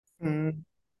Mm.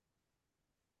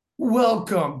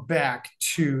 Welcome back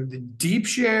to the deep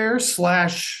share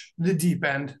slash the deep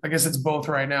end. I guess it's both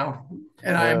right now.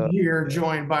 And I'm Uh, here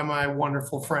joined by my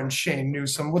wonderful friend Shane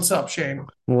Newsom. What's up, Shane?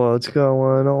 what's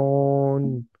going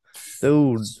on?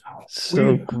 Dude, So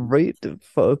so we, great to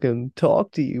fucking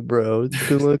talk to you, bro. It's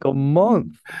been like a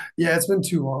month. yeah, it's been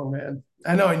too long, man.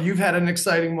 I know, and you've had an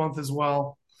exciting month as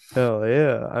well. Hell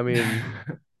yeah. I mean,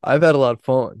 I've had a lot of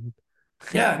fun.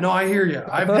 Yeah, no, I hear you.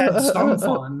 I've had some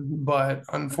fun, but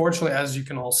unfortunately, as you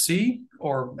can all see,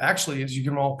 or actually, as you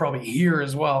can all probably hear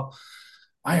as well,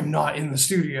 I am not in the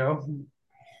studio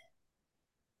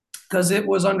because it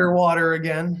was underwater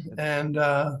again, and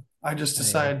I just Man,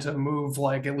 decided to move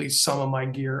like at least some of my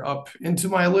gear up into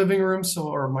my living room,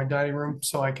 or my dining room,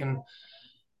 so I can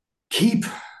keep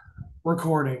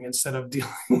recording instead of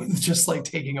dealing with just like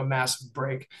taking a massive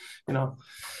break. You know,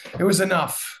 it was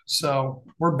enough. So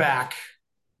we're back,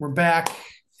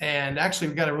 and actually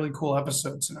we got a really cool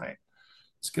episode tonight.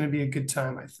 It's going to be a good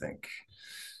time, I think.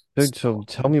 dude, so So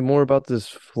tell me more about this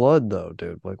flood though,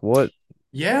 dude. Like what?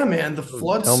 yeah, man, the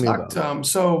flood Tell me sucked. about it.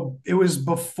 So it was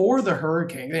before the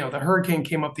hurricane. The hurricane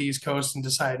came up the East Coast and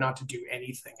decided not to do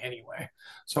anything anyway.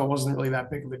 So it wasn't really that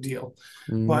big of a deal.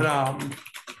 But Mm.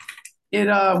 it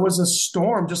was a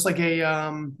storm, just like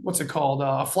a what's it called?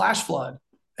 A flash flood.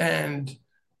 And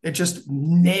it just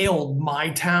nailed my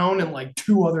town and like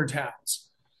two other towns.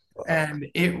 Fuck. And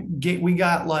we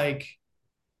got like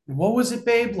what was it,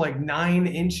 babe? Like 9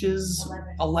 inches,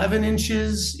 11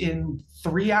 inches in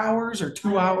 3 hours or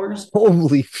 2 hours?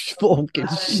 Holy fucking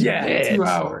Yeah, two shit.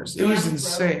 hours. It was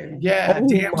insane. Yeah, Oh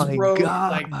dams my broke.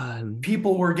 Like God.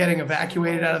 people were getting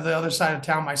evacuated out of the other side of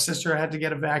town. My sister had to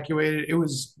get evacuated. It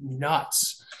was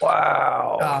nuts.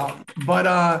 Wow.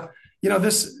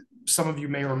 This some of you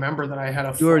may remember that I had a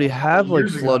You fall already a couple have like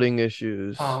years ago. flooding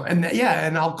issues.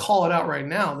 And I'll call it out right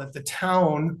now that the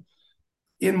town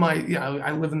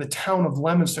I live in the town of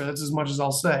Leominster. That's as much as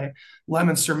I'll say.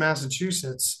 Leominster,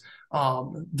 Massachusetts,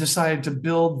 decided to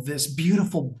build this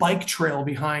beautiful bike trail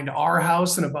behind our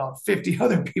house and about 50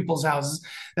 other people's houses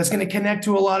that's going to connect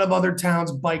to a lot of other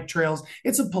towns' bike trails.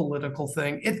 It's a political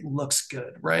thing. It looks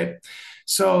good, right?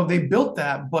 So they built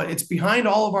that, but it's behind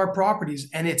all of our properties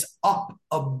and it's up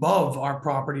above our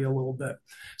property a little bit.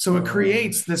 So it Oh,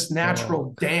 creates this natural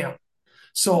fuck. dam.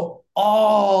 So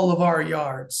all of our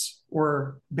yards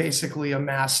were basically a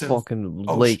massive Fucking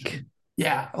lake. ocean.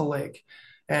 Yeah, a lake.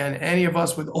 And any of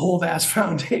us with old ass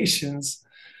foundations,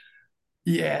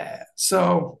 yeah.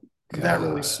 So that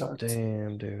really God sucked.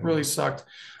 damn, Really dude. sucked.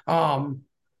 Um,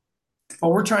 but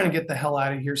we're trying to get the hell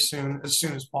out of here soon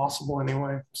as possible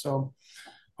anyway. So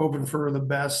hoping for the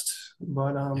best.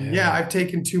 But yeah, Yeah. I've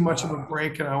taken too much of a Ah.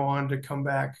 break and I wanted to come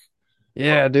back.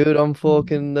 Yeah, dude, I'm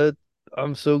fucking that.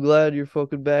 I'm so glad you're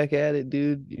fucking back at it,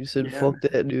 dude. You said Yeah. fuck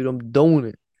that, dude. I'm doing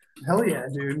it. Hell yeah,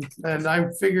 dude. And I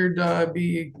figured it'd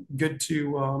be good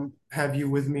to have you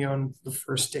with me on the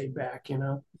first day back.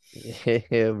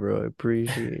 Yeah, bro. I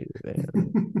appreciate it,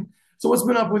 man. So what's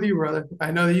been up with you, brother?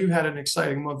 I know that you've had an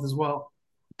exciting month as well.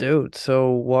 Dude, so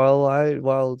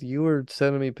while you were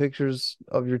sending me pictures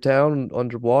of your town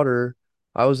underwater,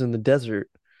 I was in the desert.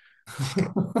 I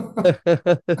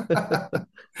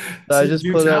So just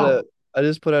do put out a tell. I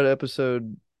just put out an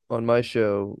episode on my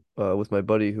show with my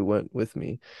buddy who went with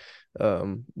me.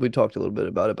 We talked a little bit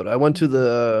about it, but I went to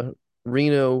the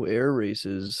Reno air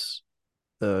races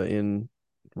in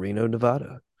Reno,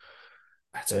 Nevada,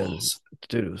 That's and awesome.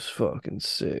 dude, it was fucking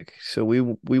sick. So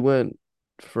we went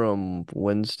from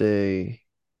Wednesday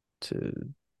to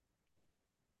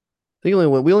I think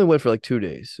we only went for like 2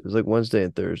 days. It was like Wednesday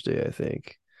and Thursday, I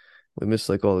think. We missed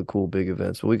like all the cool big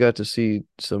events, but we got to see an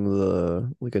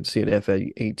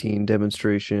F-18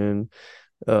 demonstration,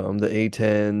 the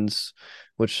A-10s,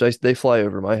 which they fly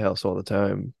over my house all the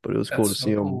time, but it was cool to That's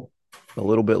see so them cool. a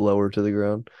little bit lower to the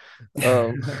ground.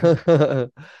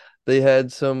 Um, they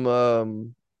had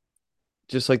some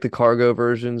just like the cargo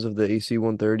versions of the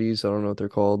AC-130s. I don't know what they're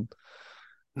called.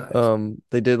 Nice.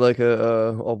 They did like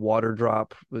a water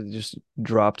drop, just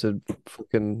dropped a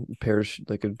fucking parachute,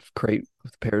 like a crate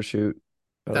with a parachute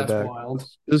out of the That's back. wild.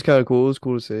 It was kind of cool. It was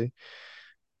cool to see.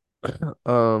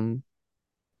 Um,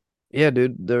 yeah,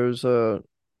 dude, there's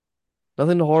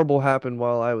nothing horrible happened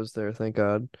while I was there, thank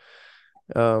God.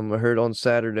 I heard on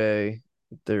Saturday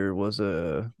there was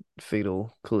a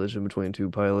fatal collision between two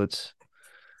pilots,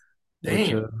 which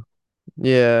Damn.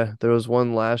 yeah, there was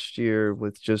one last year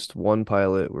with just one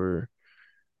pilot where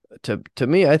to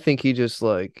me, I think he just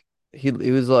like he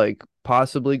was like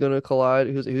possibly gonna collide.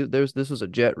 There's this was a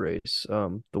jet race.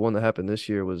 The one that happened this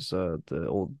year was the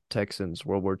old Texans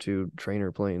World War II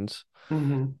trainer planes,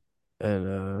 Hmm.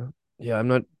 and yeah, I'm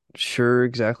not sure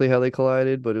exactly how they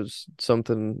collided, but it was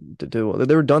something to do.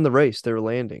 They were done the race, they were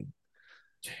landing,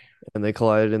 and they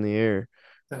collided in the air.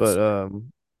 That's But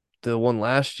the one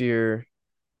last year,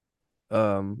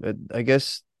 I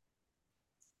guess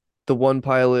the one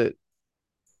pilot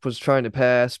was trying to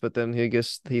pass, but then he I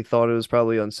guess he thought it was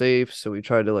probably unsafe, so he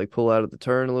tried to like pull out of the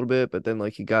turn a little bit, but then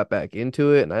like he got back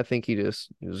into it, and I think he was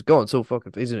going so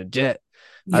fucking. He's in a jet.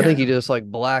 I think he yeah. just like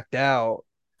blacked out,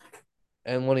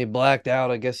 and when he blacked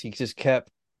out, I guess he just kept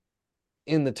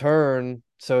in the turn,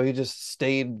 so he just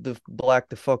stayed the black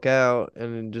the fuck out,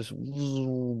 and then just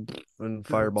and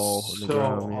fireball on That's the so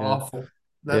ground. Yeah, awful.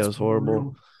 yeah, it That's was horrible.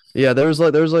 brutal. Yeah, there was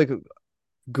like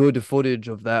good footage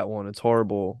of that one. It's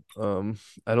horrible.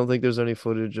 I don't think there's any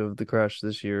footage of the crash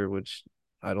this year, which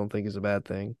I don't think is a bad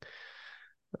thing.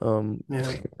 Um,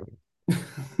 Yeah.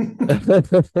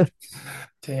 but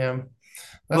Damn.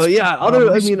 That's yeah, at I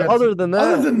least mean, you got other than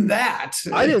other that, than that.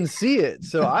 I didn't see it,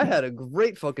 so I had a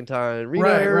great fucking time. Reno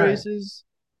Right, Air right. Races,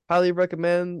 highly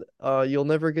recommend. You'll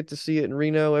never get to see it in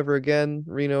Reno ever again.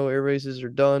 Reno Air Races are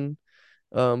done.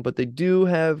 But they do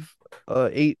have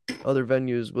eight other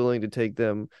venues willing to take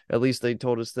them. At least they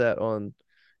told us that on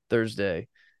Thursday.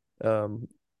 Um,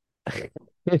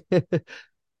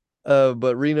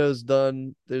 but Reno's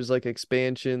done. There's like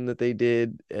expansion that they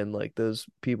did, and like those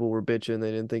people were bitching.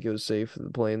 They didn't think it was safe. The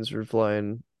planes were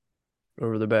flying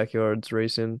over the backyards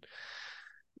racing.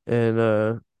 And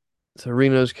so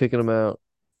Reno's kicking them out.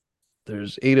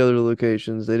 There's eight other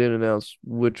locations. They didn't announce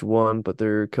which one, but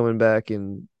they're coming back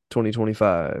in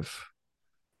 2025.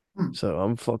 Hmm. So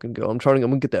I'm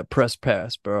gonna get that press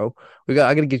pass, bro. I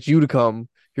gotta get you to come.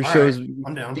 Your All right. show's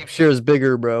I'm down. Deep Share is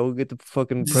bigger, bro. Get the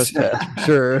fucking press pass for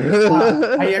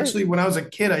sure. I actually, when I was a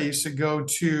kid, I used to go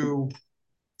to,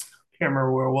 can't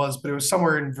remember where it was, but it was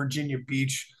somewhere in Virginia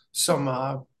Beach, some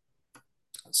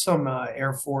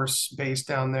Air Force base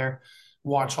down there.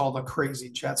 Watch all the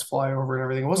crazy jets fly over and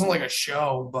everything. It wasn't like a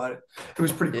show, but it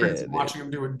was pretty crazy Yeah, dude. watching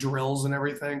them doing drills and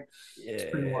everything. It's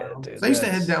pretty Yeah, wild. So dude. I used to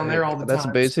head That's down there heck. all the That's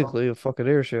time. So basically a fucking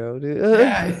air show, yeah,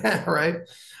 dude. yeah, right.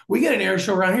 We get an air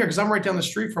show around here because I'm right down the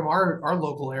street from our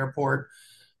local airport.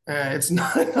 It's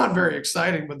not very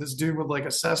exciting, but this dude with like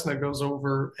a Cessna goes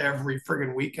over every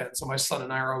friggin' weekend. So my son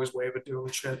and I are always waving to him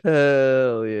and shit.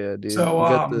 Hell yeah, dude. So We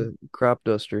got the crop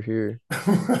duster here.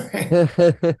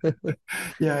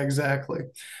 yeah, exactly.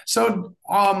 So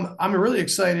I'm really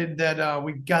excited that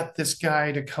we got this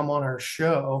guy to come on our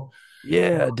show.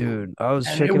 Yeah, dude. I was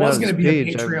And it checking out was going his to be a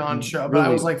page. I Patreon show, but I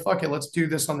was really, like, fuck it, let's do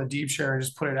this on the deep share and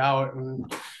just put it out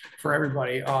and for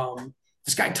everybody.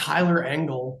 This guy Tyler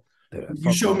Engel, dude, I you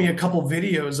fuck showed with me a him. couple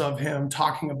videos of him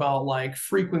talking about like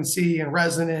frequency and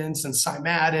resonance and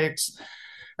cymatics,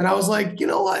 and I was like, you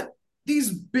know what?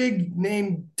 These big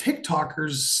name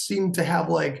TikTokers seem to have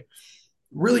like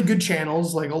really good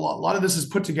channels. Like a lot of this is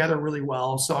put together really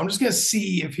well. So I'm just gonna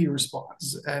see if he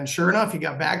responds. And sure enough, he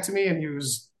got back to me and he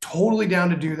was totally down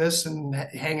to do this and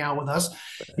hang out with us.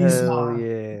 He's Hell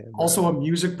yeah, also a bro.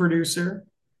 music producer,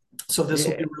 so this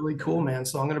will Yeah. be really cool, man.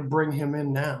 So I'm gonna bring him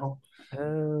in now.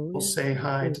 Hell We'll say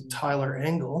hi yeah. to Tyler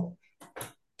Engel.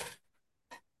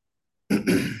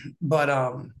 But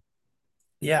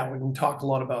yeah, we can talk a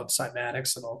lot about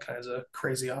cymatics and all kinds of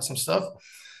crazy awesome stuff.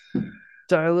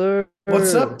 Tyler.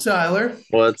 What's up, Tyler?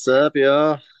 What's up,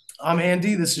 y'all? I'm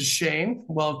Andy. This is Shane.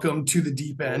 Welcome to the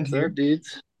deep end What's up, here.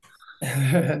 dudes?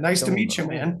 Nice to Going meet you, on?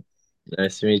 man.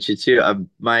 Nice to meet you too.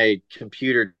 My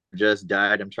computer just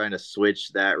died. I'm trying to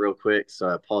switch that real quick, so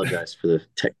I apologize for the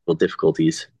technical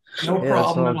difficulties. No Yeah,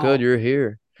 it's problem all at good. all. You're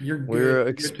here. You're good. We're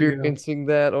You're good to go. experiencing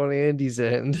that on Andy's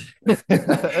end.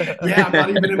 Yeah, I'm not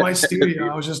even in my studio.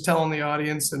 I was just telling the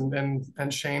audience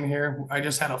and Shane here. I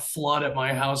just had a flood at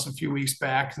my house a few weeks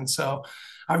back, and so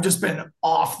I've just been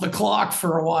off the clock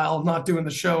for a while, not doing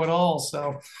the show at all.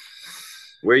 So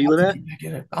Where you I have live to at? get back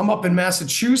in it. I'm up in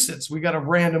Massachusetts. We got a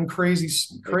random Oh,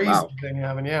 crazy wow. thing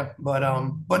having, yeah. But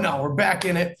no, we're back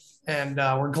in it, and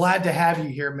we're glad to have you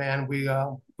here, man. We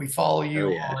follow Hell you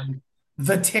yeah. on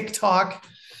the TikTok,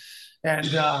 and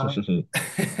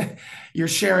you're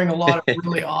sharing a lot of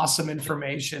really awesome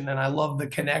information. And I love the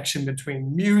connection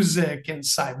between music and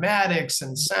cymatics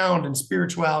and sound and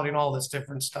spirituality and all this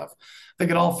different stuff. I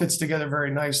think it all fits together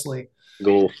very nicely.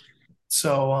 Cool.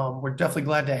 So we're definitely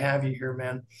glad to have you here,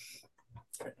 man.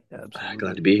 Glad to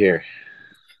Absolutely. be here.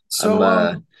 I'm So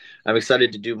uh I'm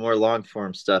excited to do more long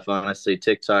form stuff. Honestly,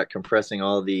 TikTok compressing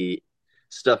all the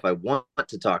stuff I want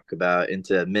to talk about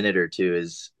into a minute or two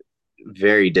is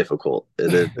very difficult.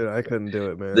 Dude, I couldn't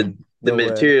do it, The man. the No way.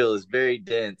 material is very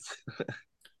dense.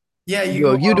 yeah,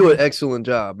 You do an excellent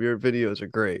job. Your videos are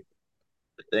great.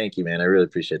 Thank you, man. I really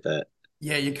appreciate that.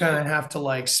 Yeah, you kind of have to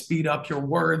like speed up your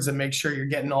words and make sure you're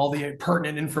getting all the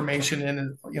pertinent information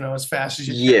in, as fast as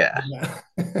you Yeah,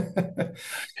 can.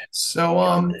 So,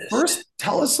 got this. first,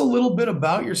 tell us a little bit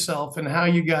about yourself and how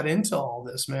you got into all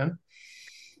this, man.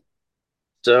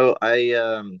 So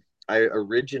I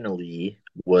originally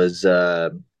was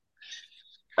I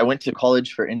went to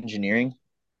college for engineering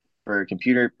for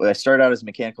computer. I started out as a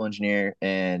mechanical engineer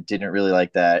and didn't really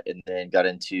like that, and then got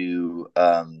into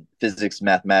physics,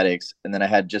 mathematics, and then I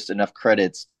had just enough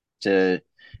credits to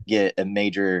get a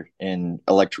major in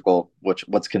electrical, which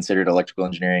what's considered electrical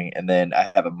engineering, and then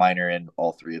I have a minor in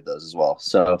all three of those as well.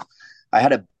 So I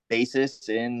had a basis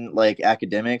in like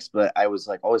academics, but I was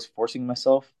like always forcing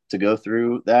myself to go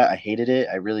through that. I hated it.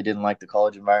 I really didn't like the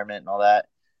college environment and all that.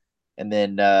 And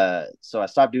then so I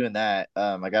stopped doing that.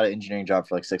 I got an engineering job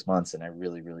for like 6 months, and I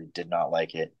really, really did not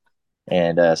like it.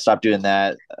 And stopped doing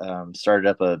that. Started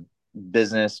up a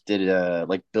business, did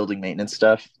like building maintenance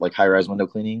stuff, like high rise window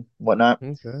cleaning, whatnot,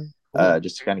 Okay, cool.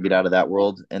 just to kind of get out of that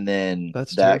world. And then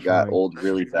That's that got terrifying. old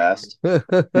really fast.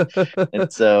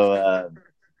 And so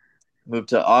moved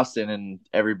to Austin, and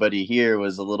everybody here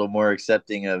was a little more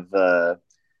accepting of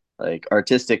like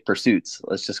artistic pursuits.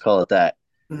 Let's just call it that,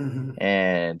 Mhm.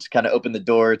 and kind of opened the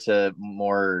door to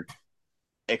more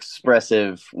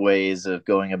expressive ways of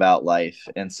going about life.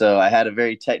 And so I had a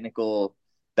very technical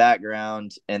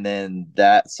background, and then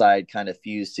that side kind of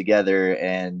fused together,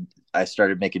 and I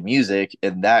started making music,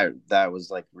 and that was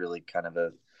like really kind of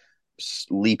a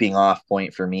leaping off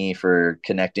point for me for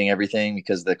connecting everything,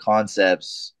 because the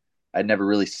concepts, I'd never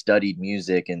really studied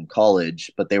music in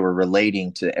college, but they were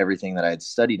relating to everything that I had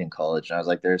studied in college, and I was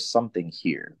like, there's something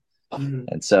here. Mhm.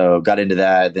 And so got into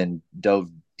that, then dove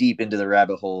deep into the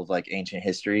rabbit hole of like ancient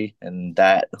history and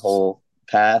that whole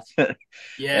path. And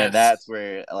Yes. that's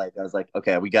where like I was like,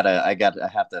 okay, I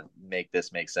have to make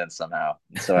this make sense somehow.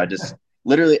 And so I just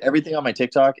literally everything on my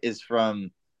TikTok is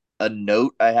from a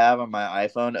note I have on my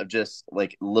iPhone of just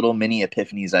like little mini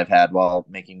epiphanies I've had while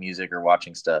making music or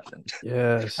watching stuff. And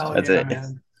Yes, Hell that's yeah, dude. it.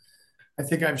 man. I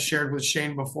think I've shared with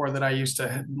Shane before that I used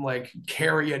to like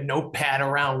carry a notepad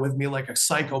around with me like a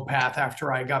psychopath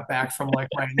after I got back from like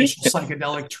my initial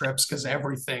psychedelic trips because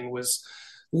everything was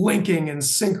linking and You have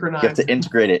synchronized. to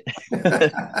integrate it.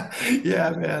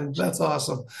 Yeah, man, that's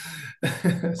awesome.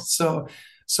 So,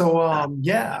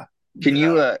 yeah. Can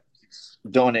you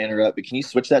don't want to interrupt, but can you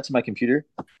switch that to my computer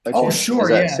by Oh, chance? Is sure,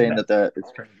 that yeah. saying that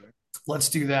it's trying to Let's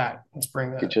do that. Let's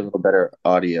bring that get in. you a little better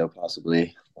audio,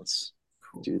 possibly? Let's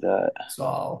Cool. do that.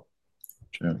 So,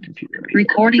 Turn on the computer.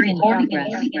 Recording in progress.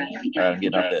 All right, I'm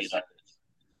getting off this.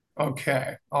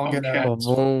 okay, I'll get a.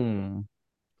 Boom.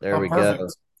 There Oh, we go.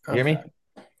 perfect. You hear Okay. me?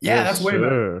 Yeah, Yes, that's way better.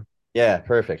 sir. Yeah,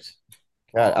 perfect.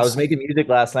 God, I was Awesome. making music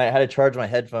last night. I had to charge my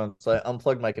headphones, so I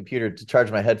unplugged my computer to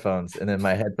charge my headphones, and then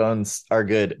my headphones are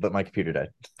good, but my computer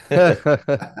died.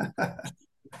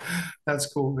 That's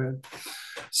cool, man.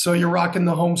 So you're rocking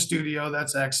the home studio.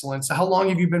 That's excellent. So how long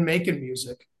have you been making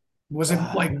music? Was it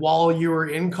like while you were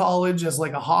in college as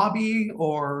like a hobby,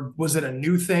 or was it a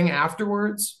new thing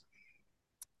afterwards?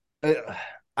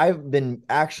 I've been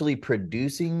actually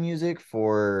producing music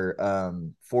for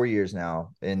 4 years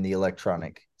now in the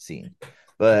electronic scene.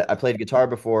 But I played guitar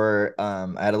before. I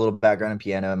had a little background in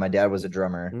piano, and my dad was a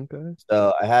drummer. Okay.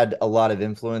 So I had a lot of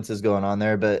influences going on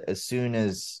there. But as soon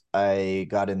as I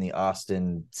got in the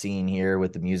Austin scene here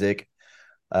with the music,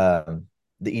 um,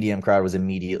 the EDM crowd was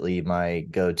immediately my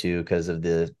go-to because of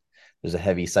there's a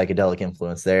heavy psychedelic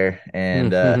influence there,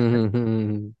 and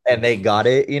they got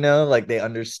it, like they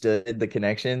understood the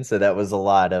connection. So that was a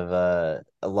lot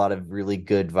of really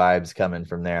good vibes coming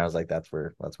from there. I was like, that's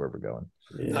where we're going.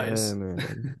 Yeah, Nice.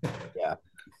 man. Yeah.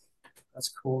 That's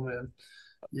cool, man.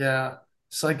 Yeah,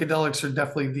 psychedelics are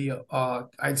definitely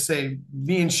I'd say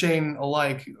me and Shane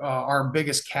alike, our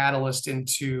biggest catalyst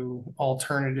into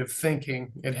alternative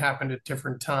thinking. It happened at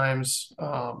different times.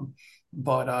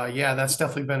 But yeah, that's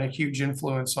definitely been a huge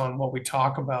influence on what we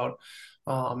talk about.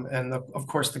 And of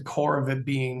course, the core of it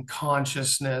being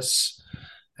consciousness.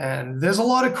 And there's a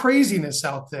lot of craziness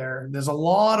out there. There's a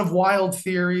lot of wild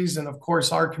theories. And of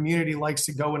course, our community likes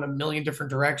to go in a million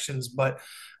different directions. But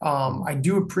I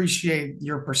do appreciate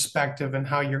your perspective and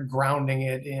how you're grounding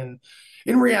it in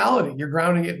reality. You're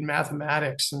grounding it in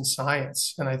mathematics and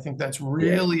science. And I think that's Yeah.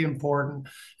 really important.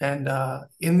 And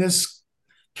in this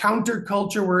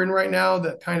counterculture we're in right now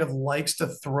that kind of likes to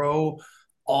throw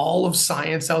all of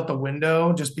science out the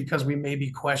window just because we may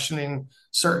be questioning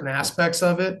certain aspects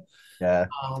of it, Yeah.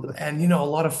 and a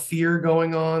lot of fear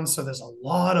going on. So there's a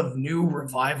lot of new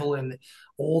revival in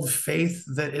old faith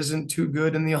that isn't too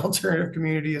good in the alternative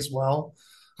community as well.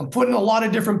 I'm putting a lot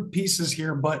of different pieces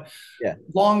here, but Yeah.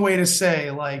 long way to say,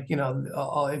 like,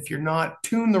 if you're not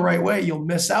tuned the right way, you'll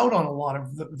miss out on a lot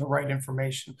of the right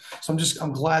information. So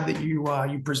I'm glad that you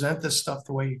present this stuff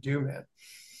the way you do, man.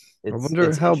 I It's wonder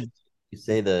it's how. interesting you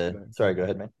say the sorry, go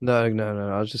ahead, man. No, no, no.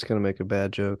 I was just gonna make a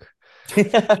bad joke.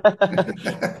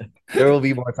 There will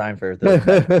be more time for those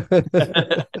bad.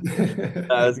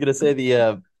 I was gonna say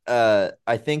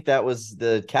I think that was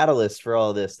the catalyst for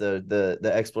all this,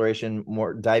 the exploration,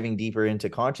 more diving deeper into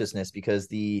consciousness, because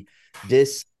the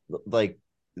dis like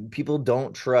people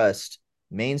don't trust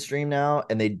mainstream now,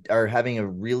 and they are having a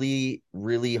really,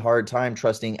 really hard time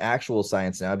trusting actual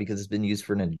science now because it's been used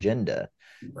for an agenda.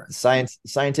 Right.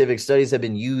 Scientific studies have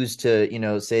been used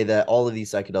to, say that all of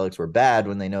these psychedelics were bad,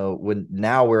 when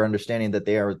now we're understanding that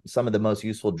they are some of the most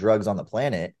useful drugs on the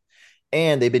planet,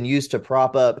 and they've been used to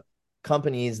prop up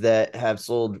companies that have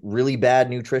sold really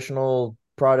bad nutritional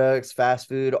products, fast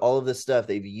food, all of this stuff.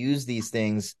 They've used these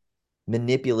things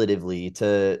manipulatively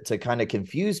to kind of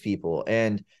confuse people,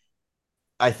 and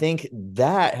I think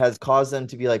that has caused them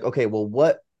to be like, okay, well,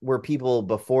 what were people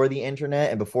before the internet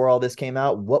and before all this came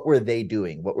out? What were they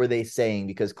doing? What were they saying?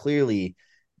 Because clearly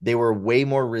they were way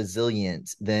more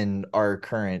resilient than our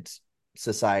current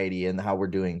society and how we're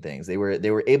doing things. They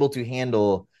were able to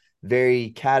handle very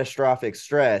catastrophic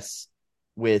stress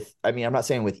with, I mean, I'm not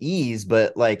saying with ease,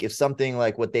 but like if something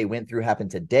like what they went through happened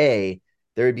today,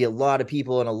 there would be a lot of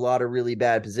people in a lot of really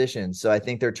bad positions. So I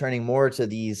think they're turning more to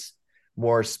these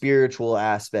more spiritual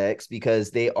aspects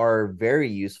because they are very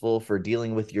useful for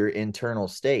dealing with your internal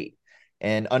state,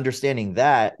 and understanding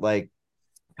that like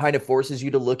kind of forces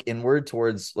you to look inward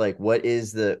towards like, what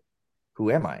is the who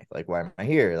am I, like, why am I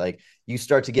here, like you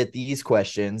start to get these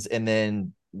questions. And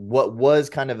then what was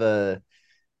kind of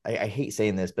I hate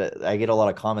saying this, but I get a lot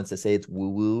of comments that say it's woo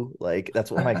woo. Like that's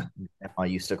what my grandma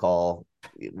used to call,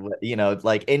 like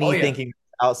Oh any yeah. thinking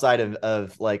outside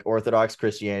of like Orthodox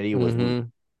Christianity was woo. Mm-hmm.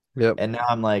 Yep. And now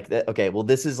I'm like, okay, well,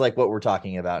 this is like what we're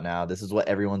talking about now. This is what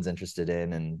everyone's interested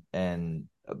in, and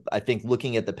I think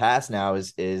looking at the past now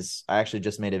is I actually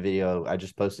just made a video. I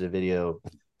just posted a video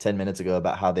 10 minutes ago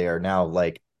about how they are now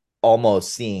like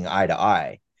almost seeing eye to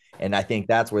eye, and I think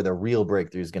that's where the real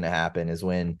breakthrough is going to happen, is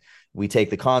when we take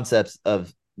the concepts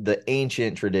of the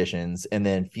ancient traditions and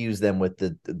then fuse them with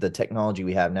the technology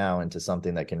we have now into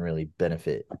something that can really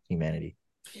benefit humanity.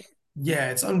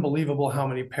 Yeah, it's unbelievable how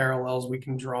many parallels we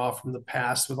can draw from the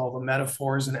past with all the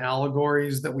metaphors and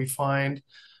allegories that we find.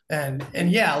 And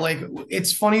yeah, like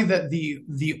it's funny that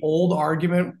the old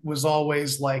argument was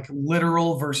always like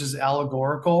literal versus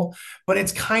allegorical, but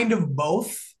it's kind of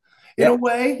both in a Yeah.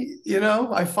 way.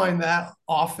 I find that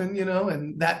often,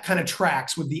 and that kind of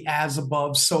tracks with the as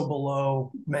above, so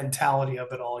below mentality of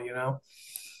it all.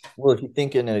 Well, if you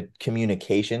think in a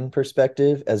communication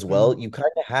perspective as well, Mhm. you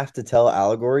kind of have to tell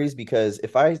allegories, because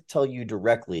if I tell you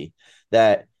directly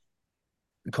that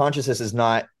consciousness is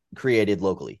not created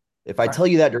locally, if I Right. tell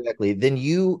you that directly, then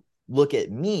you look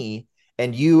at me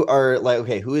and you are like,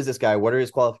 okay, who is this guy? What are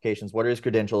his qualifications? What are his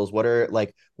credentials? What are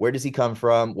like, where does he come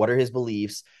from? What are his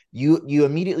beliefs? You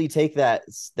immediately take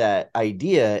that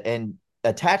idea and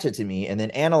attach it to me and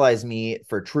then analyze me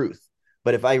for truth.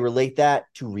 But if I relate that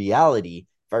to reality,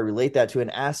 if I relate that to an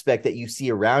aspect that you see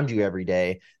around you every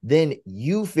day, then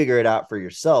you figure it out for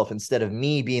yourself instead of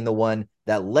me being the one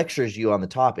that lectures you on the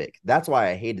topic. That's why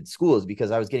I hated school, is because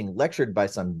I was getting lectured by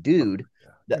some dude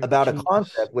You're a about a genius.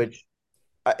 concept which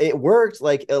it worked.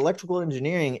 Like electrical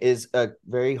engineering is a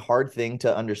very hard thing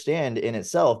to understand in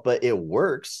itself, but it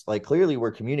works. Like clearly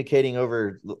we're communicating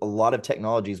over a lot of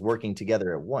technologies working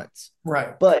together at once.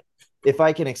 Right. But if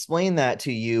I can explain that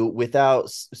to you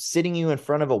without sitting you in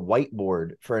front of a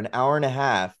whiteboard for an hour and a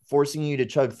half, forcing you to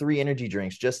chug 3 energy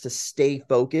drinks just to stay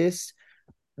focused,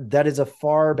 that is a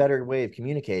far better way of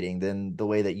communicating than the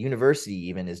way that university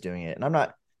even is doing it. And I'm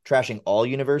not trashing all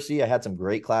university. I had some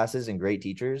great classes and great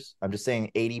teachers. I'm just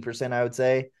saying 80%, I would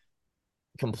say,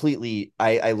 completely,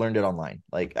 I learned it online.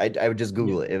 Like I would just Yeah.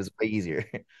 Google it. It was way easier.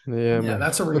 Yeah, Yeah, man.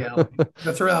 that's a reality.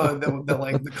 That's a reality that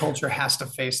like the culture has to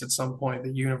face at some point.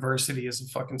 The university is a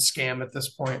fucking scam at this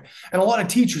point. And a lot of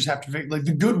teachers have to like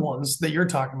the good ones that you're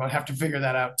talking about have to figure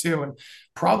that out too, and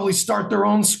probably start their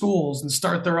own schools and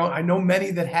start their own. I know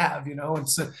many that have. They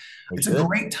It's a should.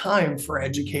 great time for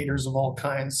educators of all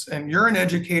kinds. And you're an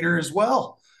educator as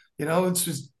well.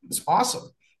 It's awesome.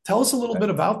 Tell us a little bit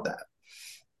about that.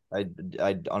 I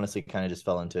I honestly kind of just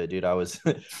fell into it, dude. I was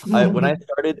I when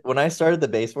I started the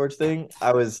baseboards thing,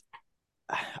 I was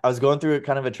going through a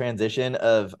kind of a transition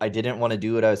of I didn't want to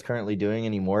do what I was currently doing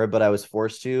anymore, but I was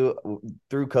forced to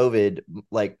through COVID.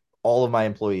 Like all of my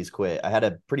employees quit. I had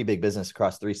a pretty big business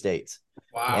across 3 states,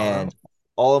 Wow. and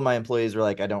all of my employees were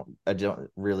like, I don't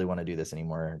really want to do this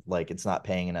anymore. Like, it's not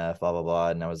paying enough, blah, blah, blah.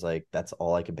 And I was like, that's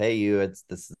all I can pay you. This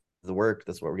is the work.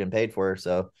 That's what we're getting paid for.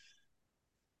 So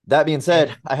that being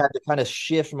said, I had to kind of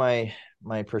shift my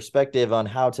perspective on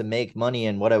how to make money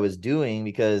and what I was doing,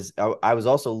 because I was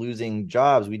also losing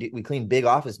jobs. We cleaned big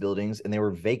office buildings and they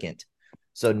were vacant.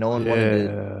 So Yeah. no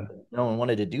one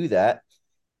wanted to do that.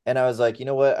 And I was like, you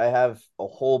know what? I have a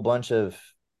whole bunch of,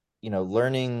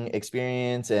 learning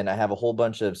experience, and I have a whole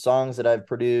bunch of songs that I've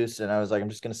produced. And I was like, I'm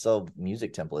just going to sell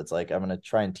music templates. Like, I'm going to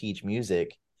try and teach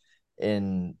music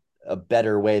in a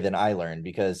better way than I learned,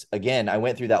 because again, I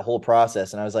went through that whole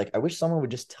process and I was like, I wish someone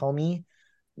would just tell me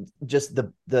just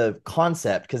the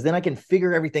concept, because then I can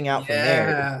figure everything out from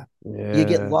there. Yeah. You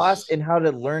get lost Yes. in how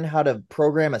to learn how to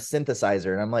program a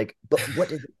synthesizer, and I'm like, but what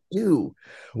does it do?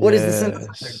 What does the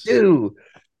synthesizer Yes. do?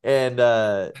 And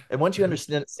once you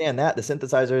understand that, the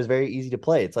synthesizer is very easy to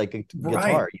play. It's like a Right.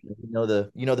 guitar. You know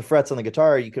the frets on the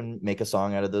guitar, you can make a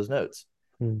song out of those notes.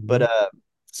 But Hmm.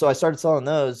 so I started selling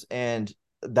those, and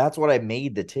that's what I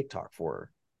made the TikTok for.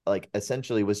 Like,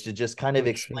 essentially, was to just kind of Oh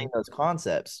explain shit. those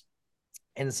concepts.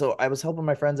 And so I was helping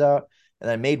my friends out, and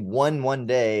I made one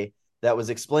day that was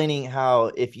explaining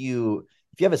how if you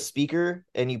have a speaker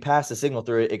and you pass a signal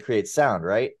through it, it creates sound,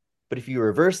 right? But if you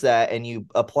reverse that and you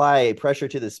apply pressure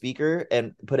to the speaker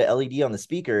and put an LED on the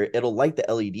speaker, it'll light the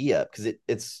LED up, because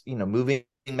it's moving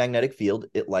magnetic field.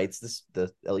 It lights the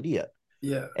LED up.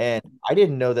 Yeah. And I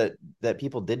didn't know that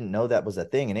people didn't know that was a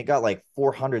thing, and it got like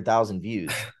 400,000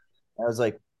 views. I was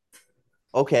like,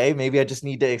 okay, maybe I just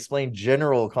need to explain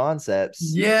general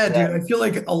concepts Yeah, that, dude. I feel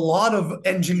like a lot of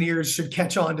engineers should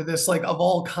catch on to this, like of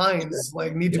all kinds,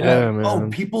 like need to be like, Yeah, oh,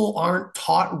 man. people aren't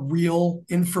taught real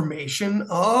information.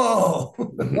 Oh.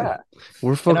 yeah.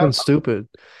 We're And fucking stupid.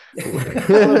 I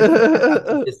would have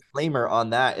a disclaimer on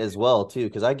that as well too,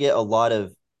 because I get a lot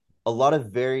of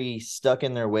very stuck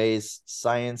in their ways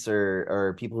science,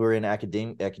 or people who are in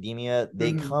academia.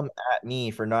 They Mhm. come at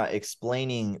me for not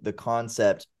explaining the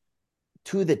concept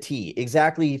to the T,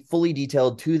 exactly, fully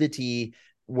detailed to the T,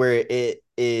 where it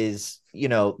is,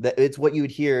 that it's what you would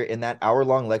hear in that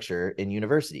hour-long lecture in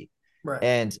university. Right.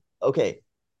 And okay,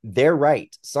 they're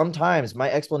right. Sometimes my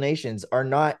explanations are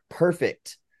not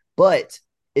perfect, but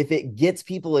if it gets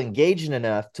people engaged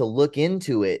enough to look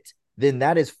into it, then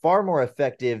that is far more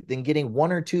effective than getting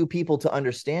one or two people to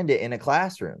understand it in a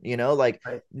classroom. Like,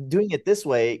 Right. doing it this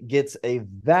way gets a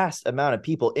vast amount of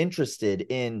people interested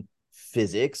in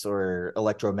physics or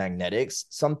electromagnetics,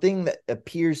 something that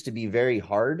appears to be very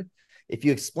hard. If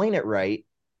you explain it right,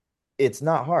 it's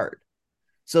not hard.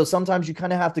 So sometimes you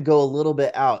kind of have to go a little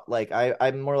bit out. Like,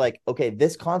 I'm more like, okay,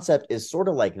 this concept is sort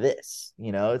of like this.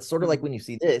 It's sort of like Mhm. when you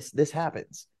see this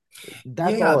happens.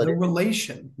 That's Yeah, all it the is.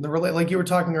 relation, like you were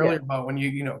talking Yeah, earlier about when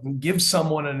you can give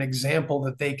someone an example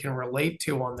that they can relate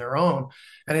to on their own.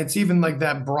 And it's even like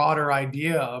that broader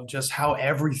idea of just how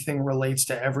everything relates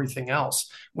to everything else.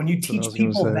 When you That's what I teach was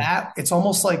gonna people say. that, it's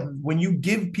almost like when you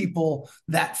give people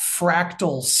that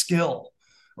fractal skill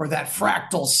or that yeah,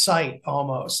 fractal sight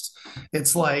almost,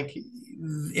 it's like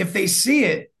if they see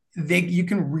it, you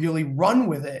can really run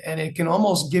with it. And it can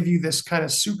almost give you this kind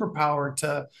of superpower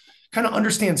to kind of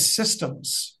understand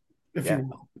systems, if you yeah.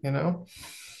 will, you know?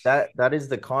 That is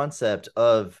the concept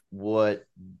of what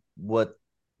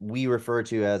we refer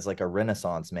to as like a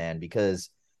Renaissance man, because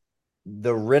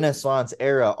the Renaissance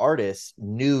era artists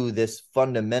knew this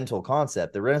fundamental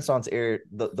concept. The Renaissance era,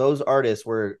 those artists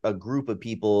were a group of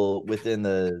people within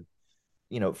the,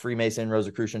 Freemason,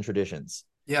 Rosicrucian traditions,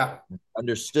 Yeah.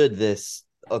 understood this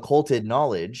occulted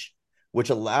knowledge, which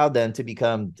allowed them to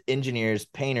become engineers,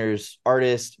 painters,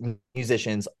 artists,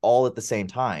 musicians, all at the same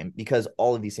time, because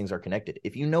all of these things are connected.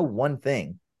 If you know one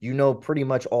thing, you know pretty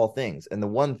much all things. And the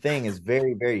one thing is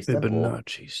very, very simple.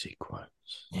 Fibonacci sequence.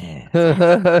 Yeah,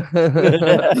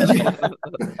 exactly. Yeah.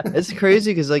 It's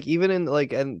crazy because like even in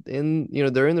like and in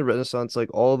during the Renaissance,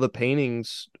 like all the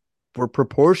paintings were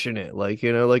proportionate. Like,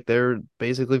 like they're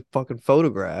basically fucking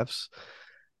photographs.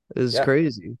 It's Yeah.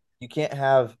 crazy. You can't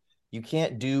have you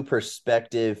can't do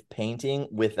perspective painting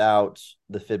without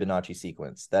the Fibonacci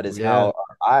sequence. That is Yeah. how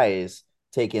our eyes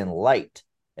take in light.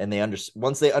 And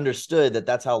once they understood that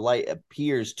that's how light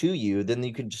appears to you, then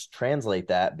you can just translate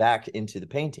that back into the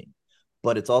painting.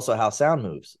 But it's also how sound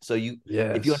moves. So if you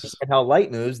Yes. understand how light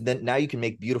moves, then now you can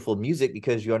make beautiful music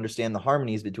because you understand the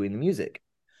harmonies between the music.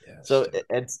 Yes, So dude.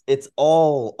 it's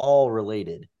all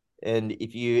related. And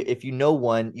if you know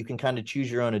one, you can kind of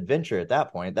choose your own adventure at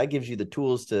that point. That gives you the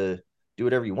tools to do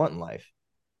whatever you want in life.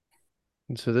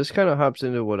 And so this kind of hops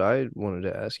into what I wanted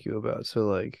to ask you about. So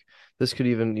like this could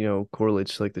even, correlate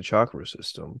to like the chakra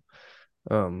system.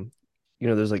 Um,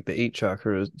 there's like the eight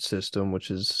chakra system,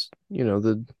 which is,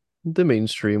 the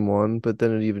mainstream one, but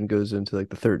then it even goes into like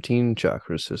the 13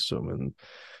 chakra system, and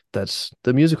that's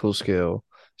the musical scale.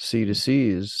 C to C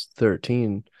is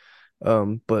 13.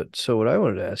 But so what I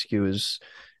wanted to ask you is,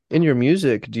 in your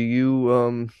music, do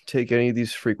you take any of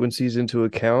these frequencies into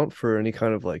account for any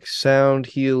kind of like sound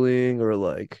healing, or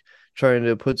like trying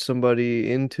to put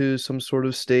somebody into some sort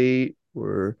of state,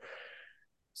 or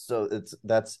So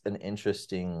that's an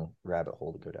interesting rabbit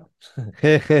hole to go down.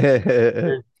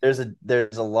 hmm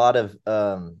There's a lot of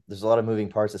moving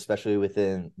parts, especially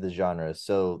within the genres.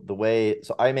 So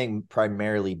I make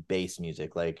primarily bass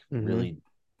music, like really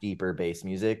deeper bass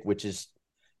music, which is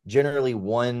generally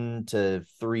 1 to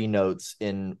 3 notes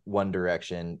in one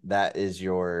direction. That is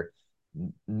your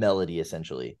melody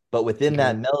essentially. But within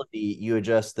that Okay. melody, you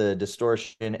adjust the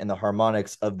distortion and the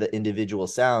harmonics of the individual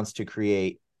sounds to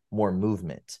create more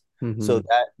movement. So Hmm.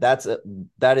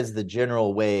 that is the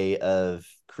general way of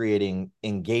creating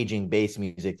engaging bass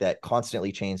music that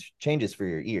constantly changes for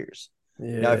your ears.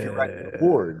 Now, if you're writing Yeah.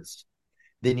 chords,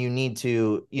 then you need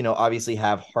to, obviously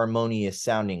have harmonious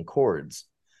sounding chords.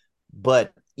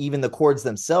 But even the chords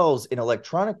themselves in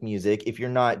electronic music, if you're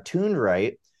not tuned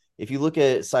right, if you look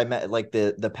at like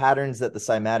the patterns that the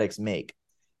cymatics make,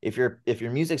 if your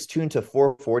music's tuned to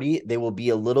 440, they will be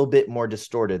a little bit more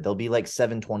distorted. They'll be like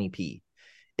 720p.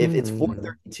 If it's Hmm.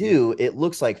 432, it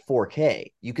looks like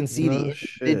 4K. You can see No the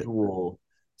shit. individual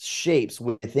shapes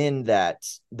within that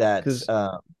Because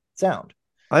sound.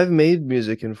 I've made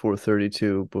music in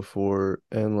 432 before,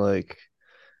 and like,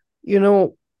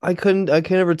 I can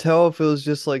never tell if it was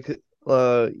just like,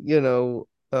 uh, you know,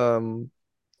 um,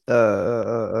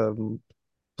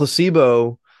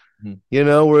 placebo, Mhm.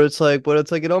 where it's like, but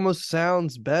it's like it almost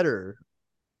sounds better.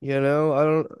 I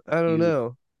don't You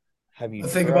know. have you The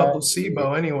thing about tried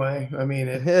placebo, anyway, I mean,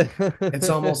 it's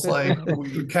almost like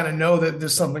we kind of know that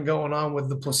there's something going on with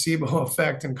the placebo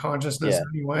effect and consciousness yeah.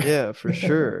 anyway. Yeah, for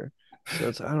sure. So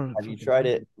it's I don't Have you fucking tried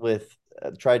it with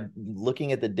tried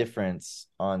looking at the difference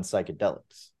on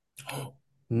psychedelics?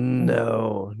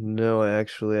 no, no, I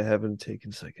haven't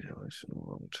taken psychedelics in a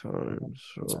long time.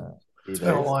 So See, It's been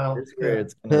a there's while. where Yeah.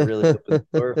 it's gonna really open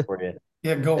the door for you.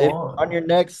 Yeah, go If on.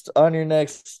 on your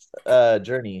next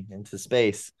journey into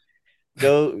space,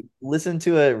 go listen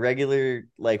to a regular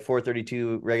like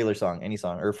 432 regular song, any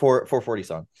song, or 440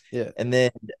 song, yeah, and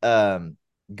then um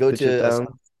go pitch it to a song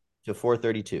down. to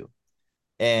 432.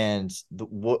 And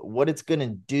what it's going to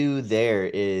do there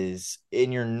is,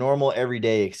 in your normal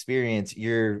everyday experience,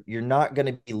 you're not going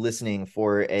to be listening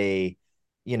for a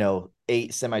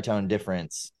 8 semitone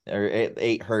difference, or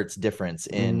 8 hertz difference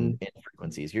Hmm. in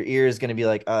frequencies. Your ear is going to be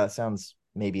like, sounds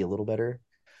maybe a little better.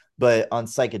 But on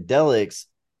psychedelics,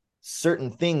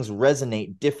 certain things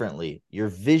resonate differently. Your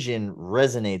vision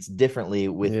resonates differently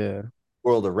with Yeah,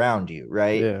 world around you,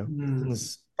 right? yeah. Mm.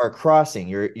 Things are crossing.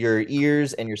 Your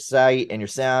ears and your sight and your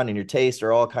sound and your taste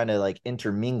are all kind of like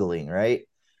intermingling, right?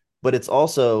 But it's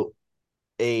also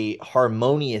a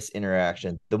harmonious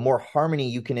interaction. The more harmony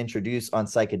you can introduce on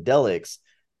psychedelics,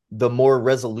 the more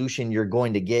resolution you're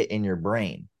going to get in your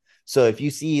brain. So if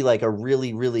you see like a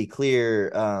really, really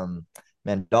clear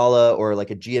mandala or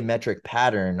like a geometric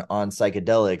pattern on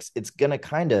psychedelics, it's going to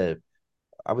kind of,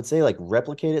 I would say, like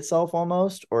replicate itself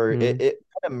almost, or it, Mm. it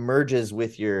kind of merges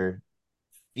with your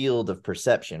field of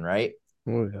perception, right?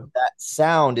 Oh yeah. That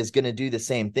sound is going to do the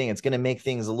same thing. It's going to make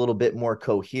things a little bit more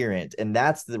coherent. And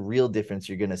that's the real difference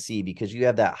you're going to see, because you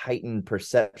have that heightened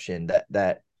perception,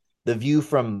 that the view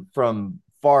from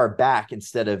far back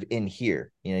instead of in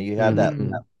here. You have that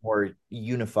Hmm. more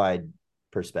unified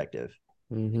perspective.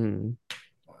 Hmm.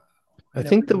 I I never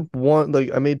think the even. one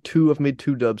like I've made two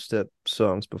dubstep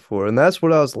songs before, and that's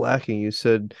what I was lacking. You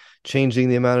said changing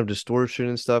the amount of distortion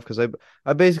and stuff, because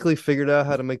I basically figured out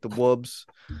how to make the wubs,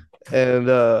 and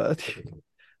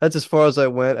that's as far as I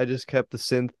went. I just kept the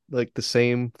synth like the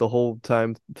same the whole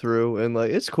time through, and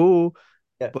like it's cool,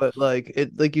 Yeah. but like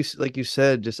you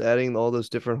said, just adding all those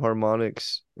different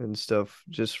harmonics and stuff,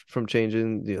 just from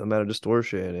changing the amount of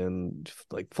distortion and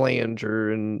like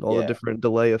flanger and all the Yeah. different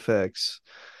delay effects.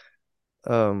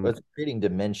 But Um, it's creating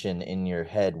dimension in your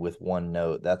head with one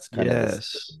note. That's kind of the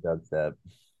skill yes, of dubstep.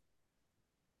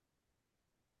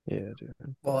 yeah,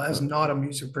 dude. Well, as not a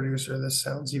music producer, this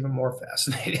sounds even more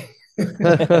fascinating.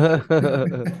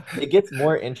 It gets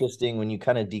more interesting when you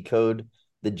kind of decode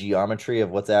the geometry of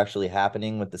what's actually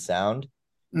happening with the sound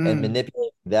and Mm.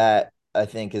 manipulate that. I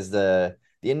think is the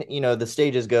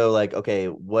stages go like, okay,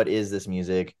 what is this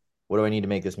music? What do I need to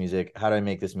make this music? How do I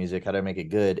make this music? How do I make it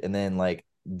good? And then like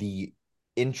the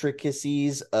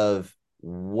intricacies of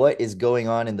what is going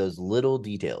on in those little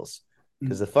details.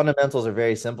 because the fundamentals are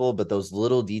very simple, but those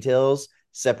little details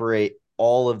separate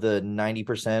all of the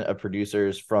 90% of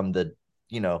producers from the,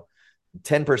 you know,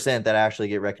 10% that actually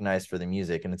get recognized for the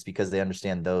music. And it's because they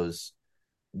understand those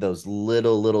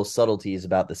little subtleties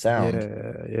about the sound Yeah,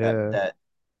 that yeah.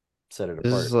 set it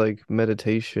This is apart. like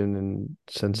meditation and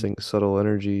sensing subtle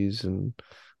energies and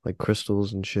like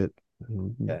crystals and shit.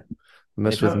 And Yeah. And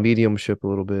mess if you with mediumship a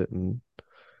little bit, and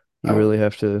you I, really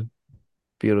have to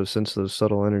be able to sense those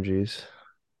subtle energies.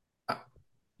 I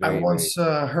very, very once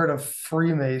heard a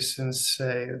Freemason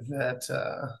say that,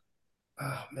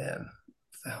 oh man,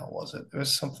 what the hell was it? It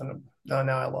was something. No,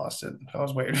 now I lost it. I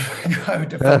was waiting. I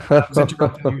was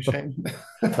interrupting you, Shane.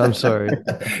 I'm sorry.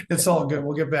 It's all good.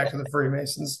 We'll get back to the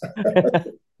Freemasons.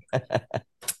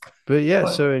 But yeah,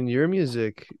 But so in your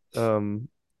music, you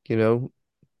know,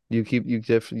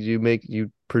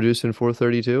 you produce in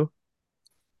 432?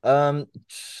 um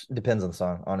depends on the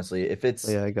song, honestly.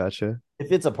 Yeah, I gotcha.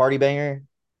 If it's a party banger,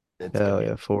 it's gonna Hell be yeah,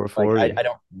 like I 440.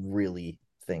 don't really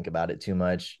think about it too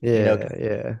much, you know, Yeah,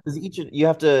 yeah. because each you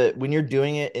have to when you're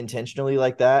doing it intentionally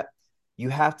like that, you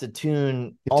have to tune You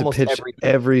have to almost pitch everything.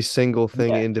 every single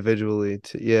thing Yeah. individually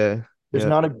to, yeah, There's yeah.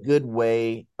 not a good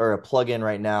way or a plugin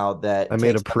right now I that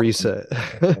made a takes that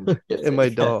preset and shifts in my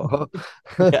it. DAW.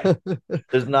 Yeah.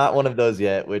 There's not one of those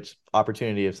yet, which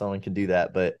opportunity if someone can do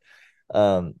that. But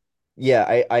um yeah,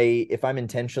 I if I'm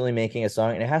intentionally making a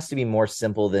song, and it has to be more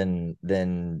simple than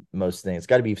most things. It's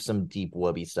got to be some deep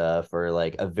whoopy stuff or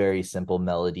like a very simple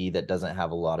melody that doesn't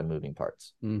have a lot of moving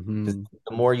parts. Because Hmm.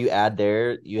 the more you add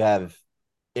there, you have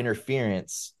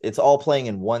interference. It's all playing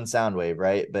in one sound wave,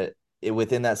 right? But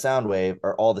within that sound wave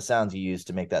are all the sounds you use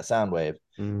to make that sound wave.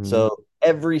 Hmm. So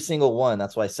every single one,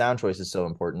 that's why sound choice is so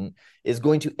important, is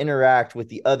going to interact with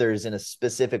the others in a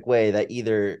specific way that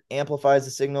either amplifies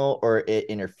the signal or it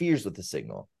interferes with the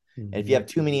signal. And if you Hmm. have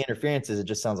too many interferences, it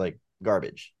just sounds like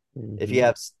garbage. If you Hmm.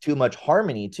 have too much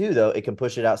harmony too, though, it can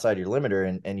push it outside your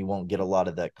limiter and you won't get a lot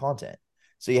of that content.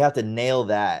 So you have to nail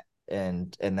that,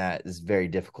 and that is very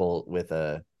difficult with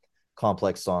a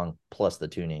complex song plus the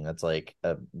tuning. That's like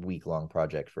a week long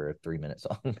project for a 3 minute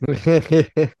song.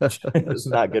 It's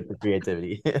not good for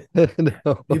creativity.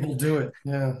 No. people do it.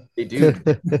 Yeah. They do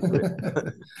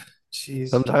it. Jeez.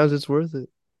 Sometimes it's worth it.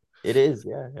 It is,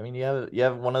 yeah. I mean, you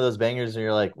have one of those bangers and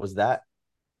you're like, was that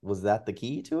the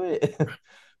key to it?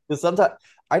 Because sometimes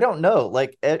I don't know.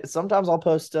 Like sometimes I'll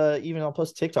post even I'll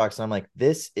post TikToks and I'm like,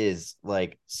 this is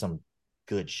like some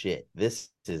good shit. This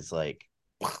is like,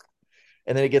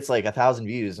 and then it gets like 1,000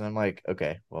 views and I'm like,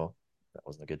 okay, well, that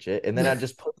wasn't a good shit. And then I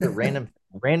just post a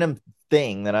random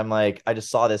thing that I'm like, I just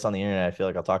saw this on the internet. I feel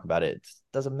like I'll talk about it. It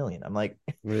does 1 million. I'm like,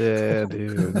 Yeah,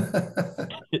 dude.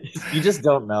 you just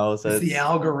don't know. So It's the it's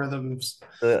algorithms.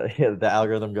 yeah, the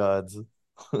algorithm gods.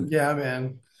 Yeah,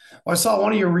 man. Well, I saw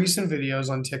one of your recent videos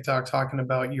on TikTok talking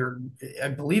about I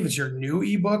believe it's your new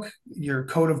ebook, your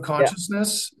Code of Yeah.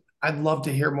 Consciousness. I'd love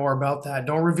to hear more about that.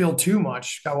 Don't reveal too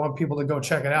much. I want people to go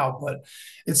check it out. But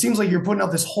it seems like you're putting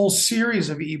out this whole series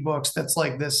of ebooks that's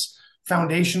like this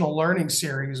foundational learning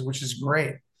series, which is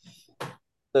great.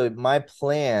 So my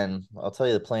plan, I'll tell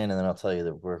you the plan, and then I'll tell you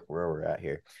where we're at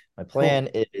here. My Cool. plan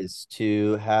is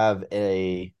to have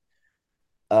a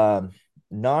um,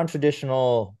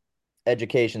 non-traditional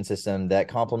education system that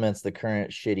complements the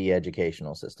current shitty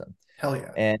educational system. Hell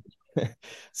yeah. And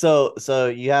so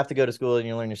you have to go to school and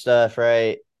you learn your stuff,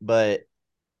 right? But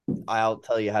I'll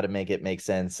tell you how to make it make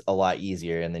sense a lot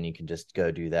easier, and then you can just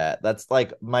go do that. That's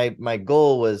like my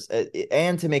goal was,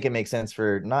 and to make it make sense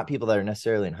for not people that are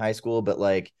necessarily in high school, but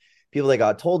like people that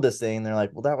got told this thing, they're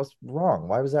like, well, that was wrong.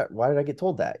 Why was that? Why did I get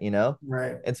told that? You know?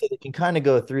 Right. And so they can kind of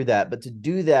go through that, but to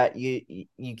do that,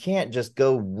 you can't just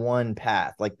go one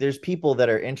path. Like there's people that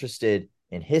are interested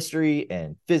in history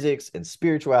and physics and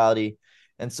spirituality,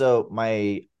 and so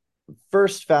my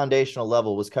first foundational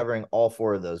level was covering all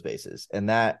four of those bases, and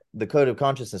that the Code of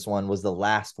Consciousness one was the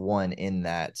last one in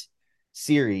that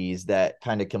series that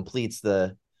kind of completes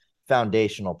the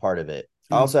foundational part of it.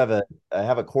 I Mm. also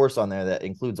have a course on there that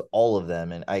includes all of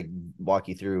them, and I walk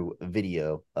you through a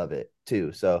video of it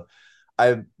too. So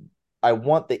I I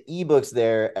want the ebooks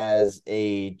there as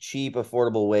a cheap,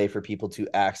 affordable way for people to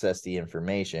access the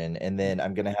information. And then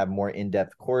I'm going to have more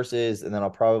in-depth courses. And then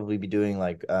I'll probably be doing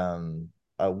like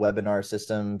a webinar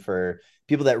system for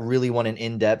people that really want an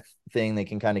in-depth thing. They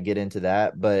can kind of get into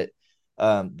that. But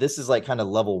this is like kind of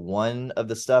level one of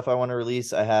the stuff I want to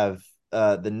release. I have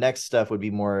the next stuff would be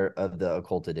more of the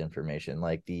occulted information,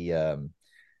 like the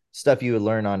stuff you would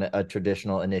learn on a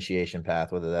traditional initiation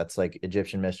path, whether that's like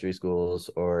Egyptian mystery schools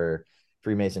or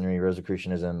Freemasonry,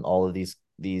 Rosicrucianism, all of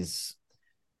these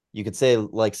you could say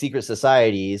like secret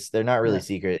societies. They're not really Right.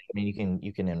 secret. I mean,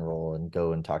 you can enroll and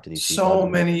go and talk to these people. I've So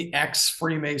enrolled. many ex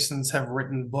Freemasons have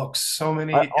written books. So I,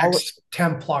 many all ex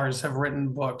Templars have written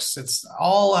books. It's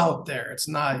all out there. It's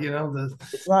not,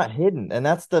 It's not hidden, and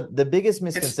that's the biggest it's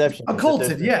misconception is that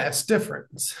occulted. Yeah, it's different.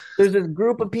 there's this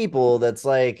group of people that's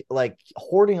like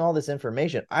hoarding all this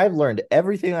information. I've learned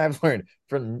everything I've learned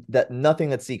from that. Nothing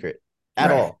that's secret at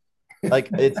Right. all. Like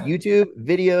it's YouTube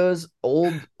videos,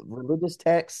 old religious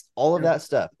texts, all of Yeah. that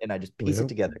stuff, and I just piece it Yep.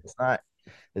 together.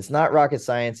 It's not rocket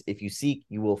science. If you seek,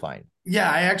 you will find. Yeah,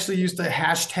 I actually used to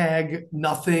hashtag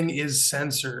nothing is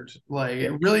censored. Like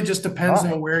it really just depends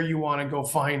Not. on where you want to go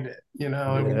find it. I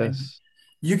mean, like Yes.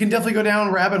 you can definitely go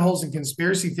down rabbit holes and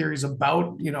conspiracy theories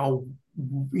about, you know,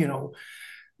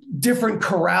 different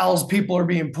corrals people are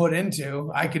being put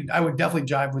into. I would definitely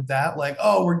jive with that. Like,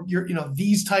 oh,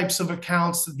 these types of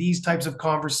accounts, these types of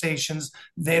conversations,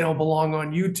 they don't belong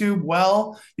on YouTube.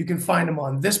 Well, you can find them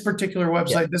on Yeah. this particular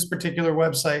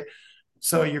website.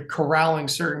 So you're corralling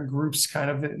certain groups kind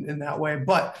of in that way,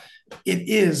 but it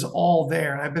is all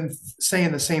there. And I've been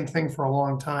saying the same thing for a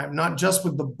long time, not just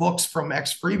with the books from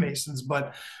ex Freemasons,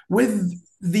 but with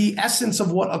the essence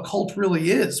of what a cult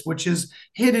really is, which is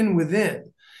hidden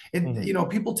within. Mhm.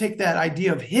 People take that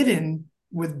idea of hidden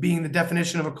with being the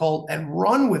definition of a cult and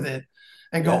run with it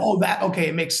and go, Yeah. oh, okay,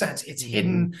 it makes sense. It's Hmm.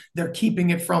 hidden. They're keeping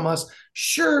it from us.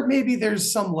 Sure, maybe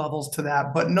there's some levels to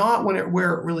that, but not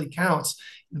where it really counts.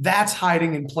 That's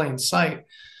hiding in plain sight,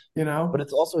 you But know?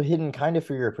 it's also hidden kind of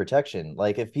for your protection.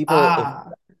 Like if Ah,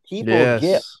 people get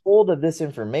Yes. hold of this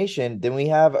information, then we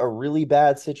have a really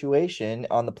bad situation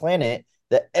on the planet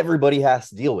that everybody has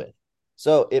to deal with.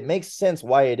 So it makes sense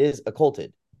why it is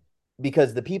occulted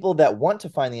because the people that want to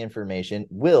find the information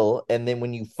will, and then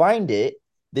when you find it,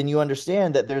 then you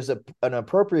understand that there's an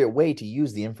appropriate way to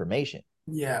use the information.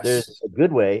 There's yes. a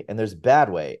good way and there's a bad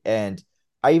way. And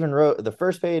I even wrote the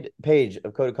first page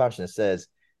of Code of Consciousness says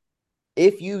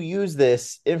if you use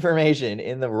this information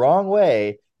in the wrong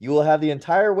way, you will have the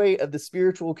entire weight of the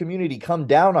spiritual community come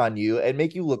down on you and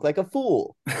make you look like a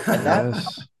fool. And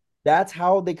Yes. that's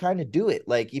how they kind of do it.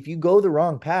 Like if you go the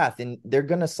wrong path, and they're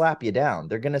gonna slap you down.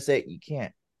 They're gonna say you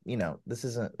can't. This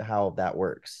isn't how that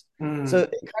works. So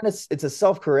Mm, it's a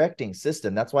self-correcting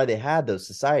system. That's why they had those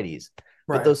societies.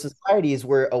 But right. those societies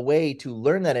were a way to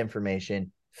learn that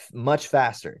information much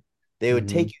faster. They would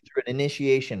take Hmm. you through an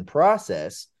initiation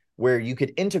process where you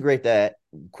could integrate that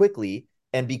quickly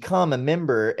and become a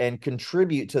member and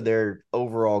contribute to their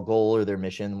overall goal or their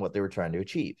mission, what they were trying to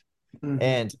achieve. Hmm.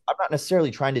 And I'm not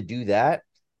necessarily trying to do that,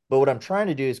 but what I'm trying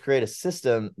to do is create a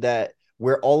system that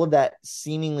where all of that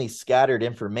seemingly scattered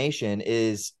information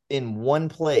is in one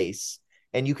place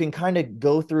and you can kind of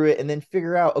go through it and then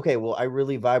figure out, okay, well, I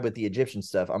really vibe with the Egyptian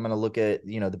stuff. I'm going to look at,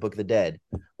 the Book of the Dead,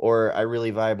 or I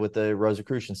really vibe with the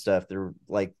Rosicrucian stuff. They're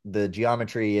like the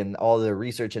geometry and all the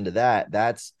research into that.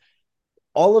 That's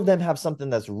all of them have something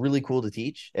that's really cool to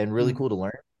teach and really cool to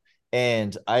learn.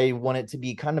 And I want it to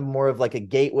be kind of more of like a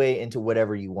gateway into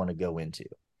whatever you want to go into.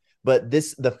 But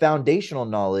the foundational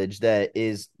knowledge that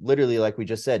is literally, like we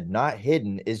just said, not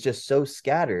hidden, is just so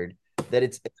scattered that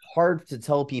it's hard to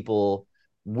tell people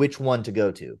which one to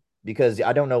go to because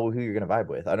I don't know who you're going to vibe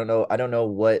with. I don't know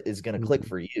what is going to click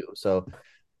for you. So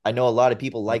I know a lot of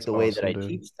people like That's the way that awesome, I dude.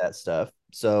 teach that stuff.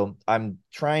 So I'm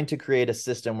trying to create a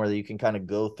system where you can kind of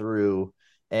go through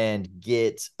and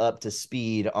get up to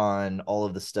speed on all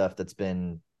of the stuff that's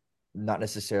been not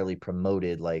necessarily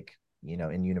promoted like,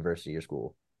 in university or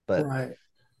school. But Right.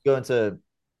 going to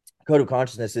Code of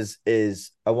Consciousness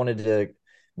is I wanted to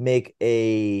make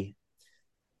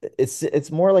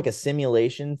it's more like a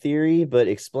simulation theory, but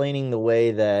explaining the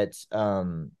way that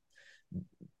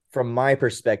from my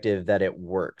perspective that it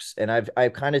works, and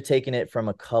I've kind of taken it from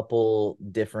a couple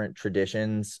different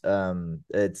traditions.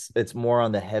 It's more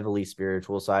on the heavily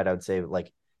spiritual side, I would say,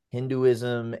 like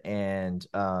Hinduism, and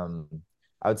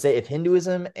I would say if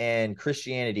Hinduism and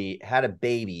Christianity had a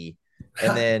baby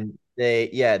and then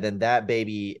then that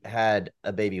baby had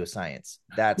a baby with science.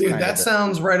 That's Dude, kind of that the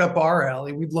sounds right up our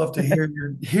alley. We'd love to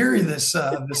hear this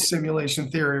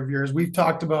simulation theory of yours. We've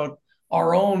talked about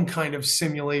our own kind of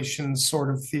simulation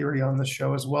sort of theory on the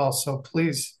show as well. So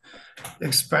please so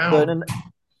expound.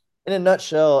 in a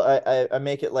nutshell, I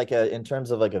make it like in terms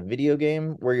of like a video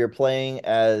game where you're playing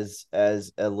as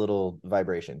a little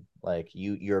vibration. Like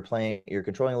you're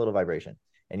controlling a little vibration,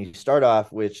 and you start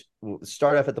off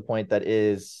at the point that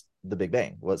is the Big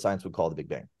Bang, what science would call the Big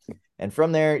Bang. And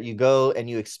from there, you go and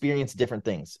you experience different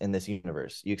things in this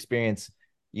universe. You experience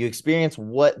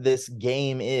what this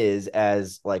game is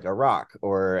as like a rock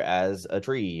or as a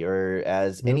tree or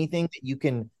as Yep. anything that you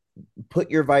can put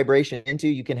your vibration into,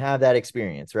 you can have that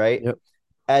experience, right? Yep.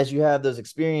 As you have those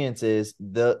experiences,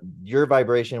 your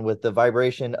vibration with the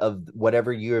vibration of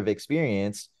whatever you have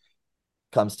experienced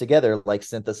comes together like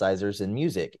synthesizers in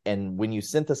music. And when you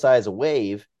synthesize a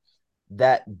wave,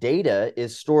 that data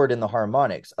is stored in the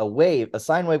harmonics. A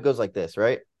sine wave goes like this,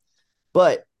 right?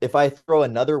 But if I throw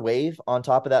another wave on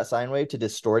top of that sine wave to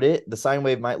distort it, the sine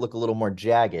wave might look a little more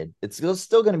jagged. It's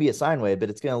still going to be a sine wave, but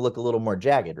it's going to look a little more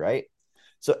jagged, right?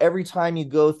 So every time you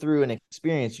go through an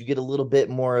experience, you get a little bit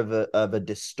more of a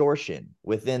distortion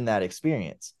within that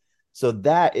experience. So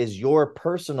that is your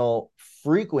personal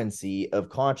frequency of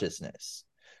consciousness.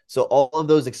 So all of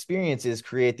those experiences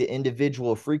create the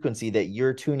individual frequency that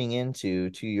you're tuning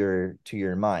into to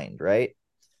your mind, right?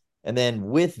 And then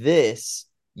with this,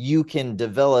 you can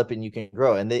develop and you can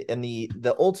grow. And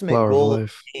the ultimate Flower of goal of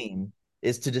life. the game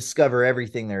is to discover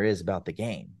everything there is about the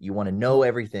game. You want to know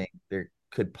everything there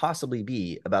could possibly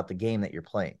be about the game that you're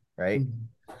playing, right?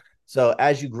 Mhm. So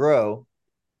as you grow,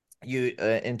 you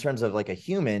in terms of like a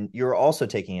human, you're also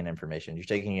taking in information. You're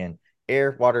taking in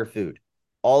air, water, food.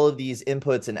 All of these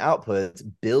inputs and outputs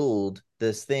build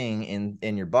this thing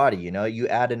in your body. You know, you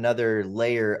add another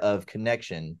layer of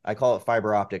connection. I call it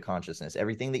fiber optic consciousness.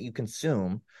 Everything that you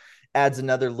consume adds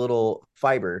another little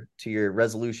fiber to your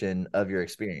resolution of your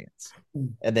experience.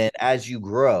 And then as you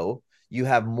grow, you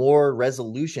have more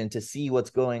resolution to see what's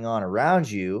going on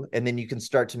around you. And then you can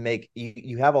start to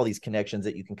you have all these connections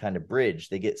that you can kind of bridge.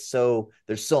 There's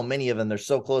so many of them, they're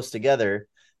so close together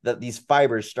that these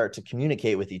fibers start to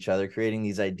communicate with each other, creating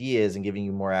these ideas and giving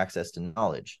you more access to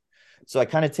knowledge. So I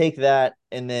kind of take that,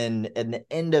 and then in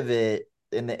the end of it,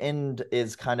 in the end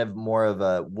is kind of more of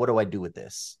a, what do I do with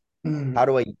this? How Mhm.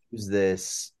 do I use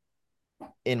this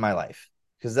in my life?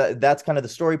 Because that's kind of the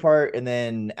story part. And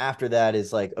then after that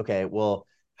is like, okay, well,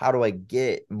 how do I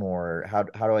get more? How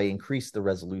do I increase the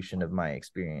resolution of my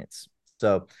experience?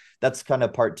 So that's kind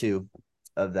of part two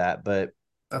of that. But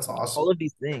That's all awesome. of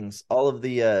these things, all of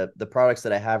the products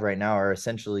that I have right now are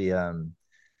essentially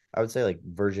I would say like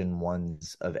version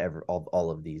ones of all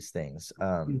of these things.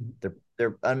 Mhm.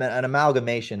 They're an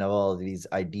amalgamation of all of these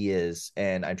ideas,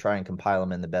 and I try and compile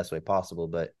them in the best way possible.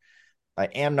 But I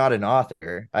am not an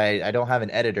author. I don't have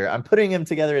an editor. I'm putting them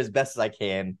together as best as I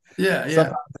can. Yeah, yeah.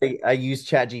 Sometimes I use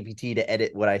Chat GPT to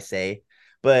edit what I say,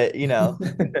 but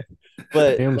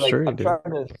but Damn like straight, dude.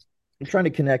 I'm trying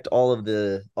to connect all of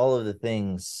the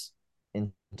things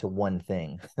into one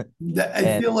thing. I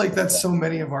And feel like that's yeah, so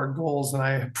many of our goals, and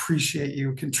I appreciate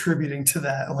you contributing to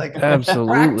that. Like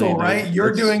Absolutely, fractal, dude. right? You're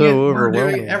It's doing it, so we're doing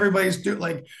it, overwhelming. everybody's doing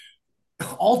like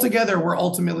all together, we're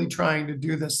ultimately trying to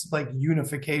do this like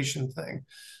unification thing,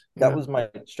 you that know? was my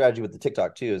strategy with the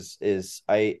TikTok too. Is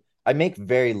I make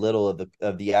very little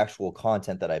of the actual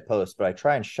content that I post, but I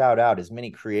try and shout out as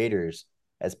many creators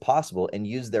as possible and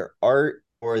use their art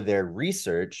or their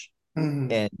research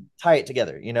Mhm. and tie it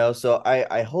together. So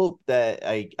I hope that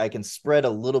I can spread a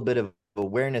little bit of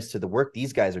awareness to the work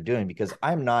these guys are doing, because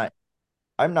I'm not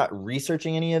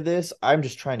researching any of this. I'm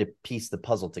just trying to piece the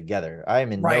puzzle together. I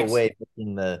am in no Right. way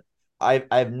making the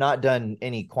I've not done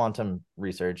any quantum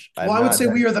research. Well, I've I would not say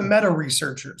we done are the meta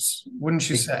researchers, wouldn't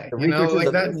you say? the You know, researchers like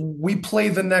of that, this. we play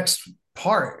the next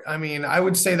part. I mean, I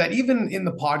would say that even in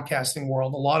the podcasting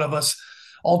world, a lot of us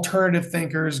alternative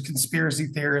thinkers, conspiracy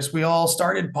theorists, we all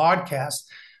started podcasts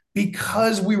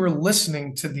because we were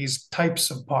listening to these types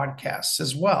of podcasts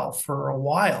as well for a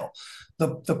while,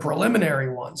 the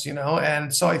preliminary ones,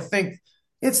 And so I think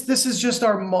this is just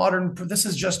our this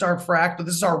is just our fractal,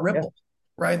 this is our Yeah, ripple,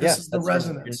 right? This yeah. is the That's your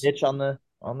resonance. niche on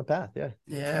the path. Yeah.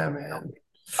 Yeah, man.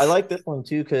 I like this one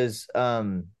too because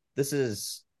this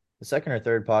is the second or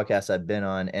third podcast I've been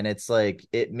on, and it's like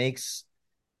it makes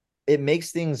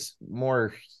things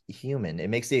more human. It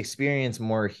makes the experience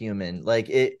more human. Like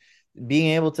it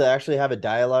being able to actually have a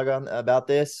dialogue on about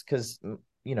this, because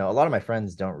a lot of my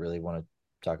friends don't really want to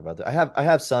talk about that. I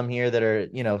have some here that are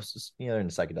they're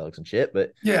into psychedelics and shit,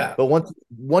 but Yeah. but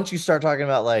once you start talking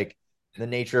about like the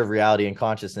nature of reality and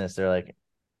consciousness, they're like,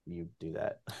 you do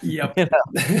that. Yep. you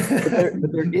know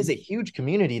but there is a huge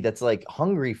community that's like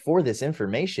hungry for this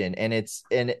information, and it's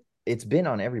been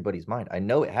on everybody's mind. I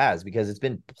know it has, because it's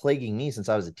been plaguing me since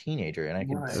I was a teenager, and I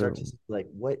can Right. start to see, like,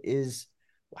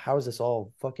 how does this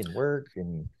all fucking work?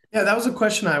 And Yeah, that was a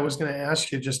question I was going to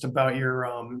ask you just about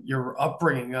your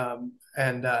upbringing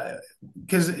and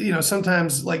because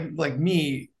sometimes like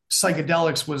me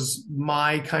psychedelics was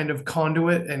my kind of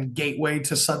conduit and gateway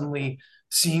to suddenly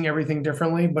seeing everything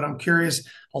differently, but I'm curious,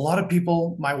 a lot of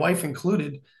people, my wife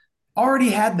included, already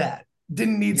had that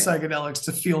didn't need Yeah. psychedelics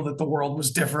to feel that the world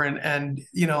was different. And,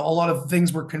 a lot of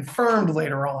things were confirmed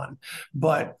later on,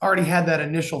 but already had that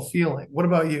initial feeling. What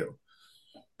about you?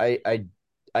 I I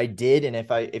I did, and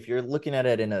if you're looking at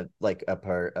it in a like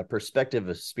a perspective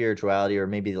of spirituality, or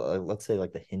maybe let's say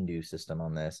like the Hindu system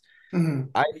on this, Mhm.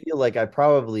 I feel like I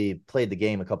probably played the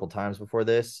game a couple times before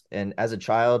this, and as a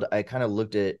child, I kind of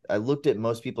looked at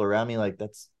most people around me like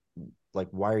that's like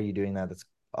why are you doing that? That's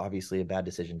obviously a bad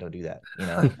decision. Don't do that.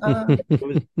 It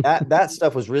was that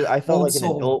stuff was really. I felt Old like an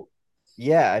soul. adult.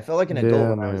 Yeah, I felt like an adult Yeah,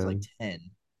 when I was like man.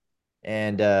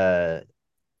 10,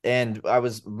 and I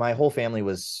was my whole family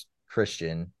was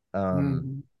Christian.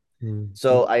 Mhm.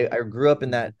 So I grew up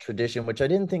in that tradition, which I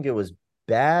didn't think it was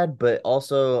bad, but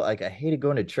also like I hated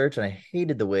going to church and I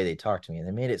hated the way they talked to me.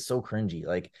 They made it so cringy.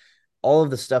 Like all of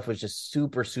the stuff was just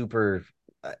super, super.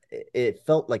 It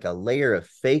felt like a layer of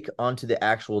fake onto the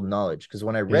actual knowledge. Because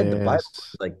when I read the Bible, I Yes.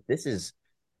 was like, this is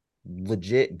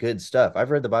legit good stuff.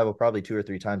 I've read the Bible probably 2 or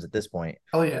 3 times at this point,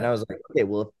 Oh and yeah. I was like, okay,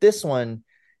 well, if this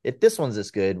one's this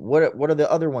good, what are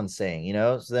the other ones saying?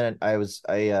 So then I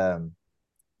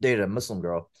dated a Muslim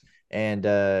girl,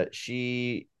 and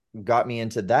she got me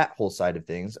into that whole side of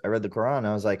things. I read the Quran, and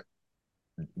I was like,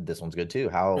 this one's good too.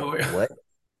 How Oh yeah. what?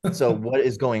 So what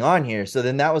is going on here? So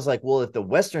then that was like, well, if the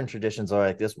Western traditions are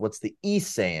like this, what's the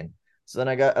East saying? So then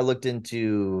I looked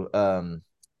into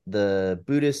the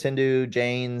Buddhist, Hindu,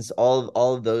 Jains, all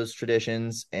of those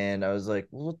traditions, and I was like,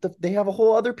 well, they have a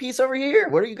whole other piece over here.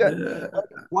 What are you got? Yeah.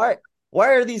 Like, why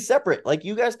are these separate? Like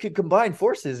you guys could combine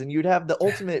forces and you'd have the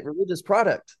ultimate religious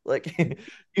product. Like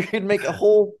you could make a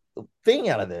whole thing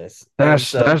out of this. And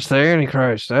so That's the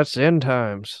Antichrist. That's end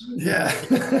times. Yeah.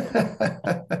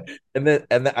 and then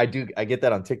I get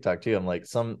that on TikTok too. I'm like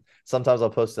sometimes I'll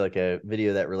post like a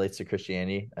video that relates to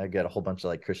Christianity. I get a whole bunch of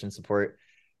like Christian support.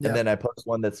 And Yeah. then I post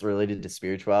one that's related to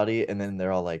spirituality, and then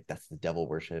they're all like, "That's the devil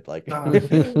worship." Like, Uh,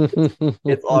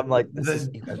 it's all I'm like, "This is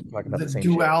the you guys are talking about the the same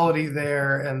shit." duality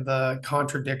there and the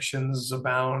contradictions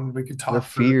abound. We could The talk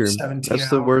for fear. 17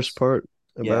 That's the worst hours. part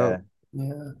about, Yeah,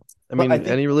 Yeah. I but I mean, think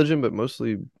any religion, but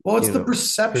mostly, Well, it's the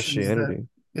Christianity.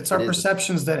 it's it our is.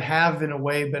 perceptions that have in a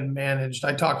way been managed.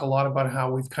 I talk a lot about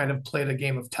how we've kind of played a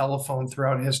game of telephone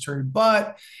throughout history,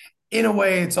 but in a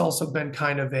way, it's also been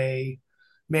kind of a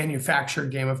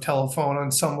manufactured game of telephone on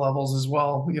some levels as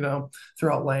well,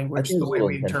 throughout I language, think it the was a way little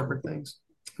we intentional. interpret things.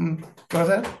 What was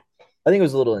that? I think it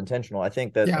was a little intentional. I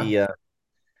think that Yeah.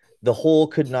 the whole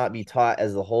could not be taught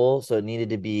as the whole, so it needed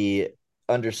to be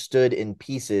understood in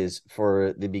pieces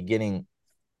for the beginning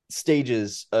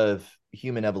stages of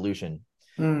human evolution.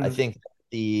 I Mm. think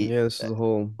the Yeah, this is the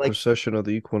whole like procession of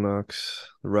the equinox,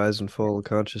 the rise and fall of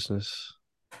consciousness.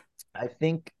 I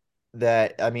think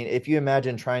that I mean if you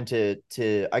imagine trying to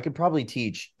I could probably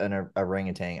teach an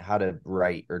orangutan how to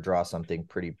write or draw something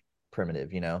pretty primitive,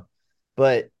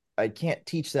 but I can't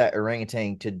teach that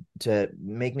orangutan to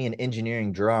make me an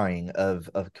engineering drawing of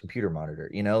a computer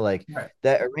monitor, like Right.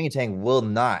 that orangutan will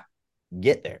not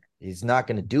get there. He's not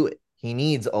going to do it. He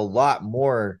needs a lot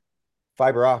more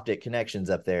fiber optic connections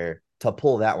up there to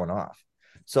pull that one off.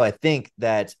 So I think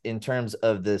that in terms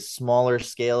of the smaller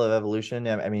scale of evolution,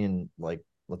 I mean, like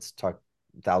let's talk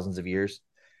thousands of years.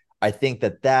 I think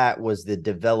that that was the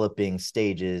developing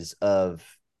stages of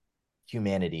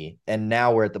humanity, and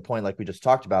now we're at the point, like we just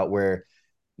talked about, where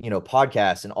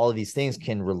podcasts and all of these things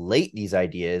can relate these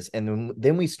ideas, and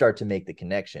then we start to make the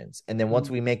connections, and then once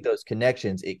we make those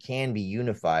connections, it can be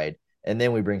unified, and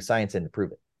then we bring science in to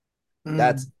prove it.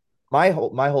 That's Mm.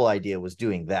 my whole idea was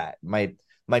doing that. My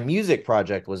music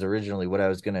project was originally what I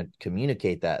was going to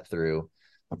communicate that through,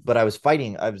 but I was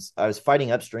fighting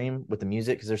upstream with the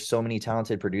music because there's so many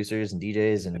talented producers and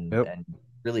DJs, and Yep. and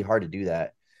really hard to do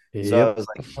that. So I Yep. was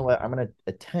like, you know what, I'm going to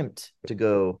attempt to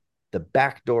go the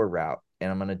backdoor route, and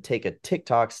I'm going to take a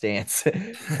TikTok stance.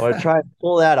 I'm going to try and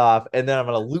pull that off, and then I'm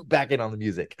going to loop back in on the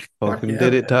music. Fuck Fucking yeah,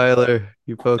 did it, man. Tyler.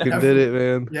 You fucking did it,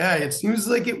 man. Yeah, it seems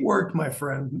like it worked, my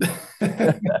friend.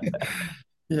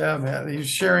 Yeah, man. He's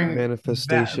sharing that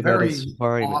Manifestation at its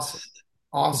very awesome, finest.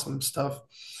 awesome stuff.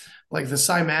 Like the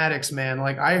cymatics, man.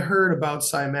 Like I heard about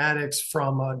cymatics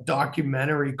from a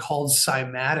documentary called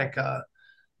Cymatica,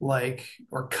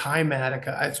 or Kymatica.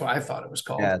 That's what I thought it was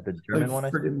called. Yeah, the Like German one, I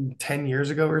think. freaking 10 years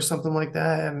ago or something like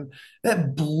that. And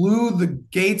that blew the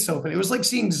gates open. It was like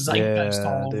seeing Zeitgeist Yeah,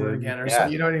 all over dude. again or something.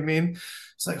 Yeah. You know what I mean?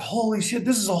 It's like, holy shit,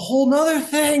 this is a whole nother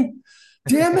thing.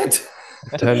 Damn it.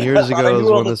 10 years I thought I ago is knew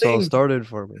all when the this all things. started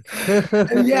for me.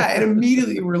 And yeah, it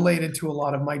immediately related to a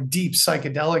lot of my deep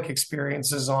psychedelic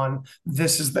experiences on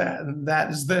this is that and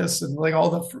that is this and like all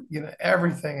the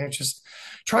everything. It's just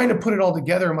trying to put it all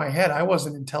together in my head. I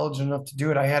wasn't intelligent enough to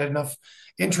do it. I had enough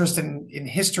interest in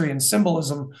history and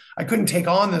symbolism. I couldn't take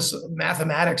on this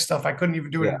mathematics stuff. I couldn't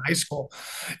even do it in Yeah. high school,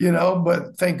 you know.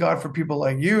 But thank God for people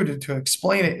like you to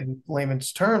explain it in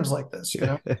layman's terms like this, you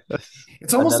know.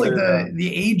 It's almost like Another,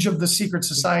 the age of the secret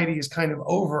society is kind of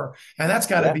over, and that's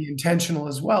got to yeah, be intentional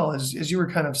as well, as you were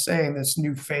kind of saying, this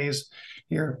new phase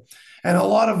here. And a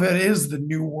lot of it is the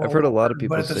new I've world heard a lot of order,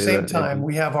 but people at the say same that. time,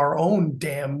 we have our own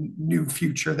damn new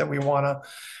future that we want to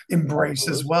embrace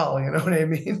as absolutely. well. You know what I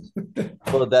mean?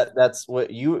 Well, that's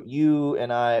what you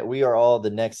and I, we are all the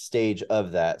next stage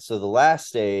of that. So the last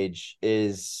stage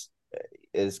is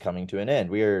coming to an end.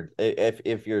 We are,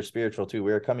 if you're spiritual too,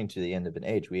 we are coming to the end of an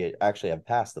age. We actually have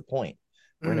passed the point.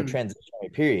 We're in a Mm,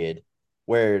 transitionary period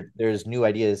where there's new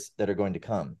ideas that are going to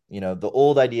come. You know, the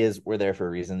old ideas were there for a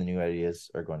reason, the new ideas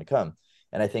are going to come.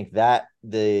 And I think that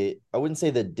I wouldn't say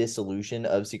the dissolution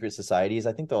of secret societies,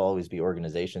 I think there'll always be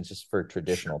organizations just for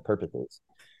sure. traditional purposes.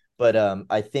 But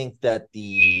I think that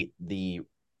the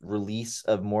release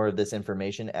of more of this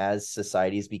information as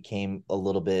societies became a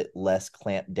little bit less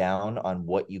clamped down on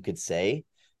what you could say,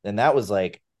 then that was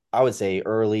like, I would say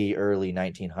early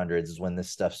 1900s is when this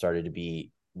stuff started to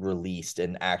be released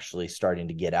and actually starting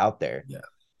to get out there. Yeah.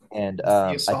 And The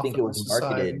I think it Theosophical was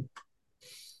marketed, Society.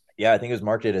 yeah, I think it was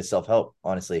marketed as self-help,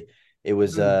 honestly. It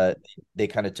was Mm, they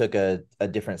kind of took a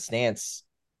different stance.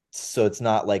 So it's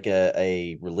not like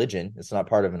a religion. It's not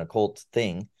part of an occult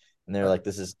thing. And they're right. like,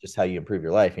 this is just how you improve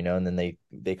your life, you know? And then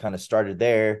they kind of started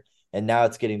there. And now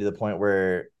it's getting to the point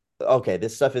where, okay,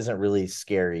 this stuff isn't really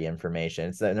scary information.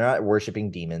 It's that they're not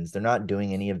worshiping demons. They're not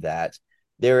doing any of that.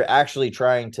 They're actually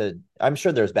trying to, I'm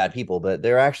sure there's bad people, but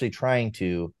they're actually trying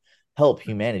to help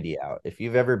humanity out. If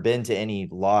you've ever been to any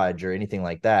lodge or anything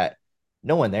like that,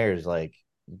 no one there is like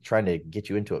trying to get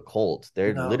you into a cult.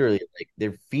 They're No. literally like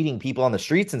they're feeding people on the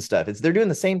streets and stuff. They're doing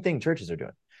the same thing churches are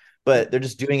doing, but they're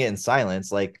just doing it in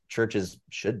silence, like churches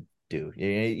should do.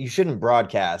 You shouldn't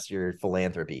broadcast your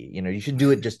philanthropy. You know, you should do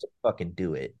it just to fucking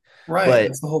do it. Right. But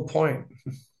That's the whole point.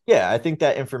 yeah, I think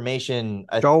that information.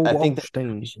 I Joel think that Osteen.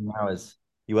 information now is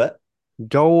you what?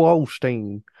 Joel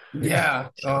Osteen. Yeah.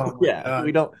 Oh my Yeah, God.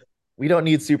 we don't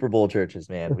need Super Bowl churches,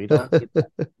 man. We don't need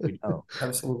that. We don't.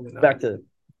 Absolutely Back not. to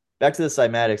the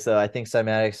cymatics though. I think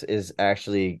cymatics is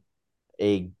actually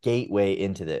a gateway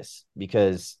into this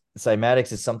because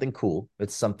cymatics is something cool.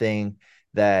 It's something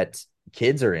that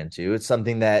kids are into. It's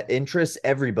something that interests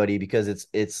everybody because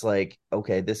it's like,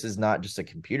 okay, this is not just a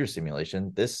computer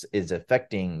simulation. This is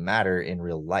affecting matter in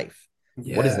real life.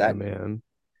 What does Yeah, Yeah. that mean? man.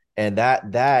 And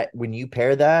that when you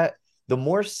pair that, the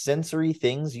more sensory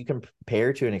things you can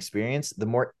pair to an experience, the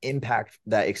more impact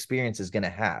that experience is going to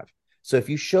have. So if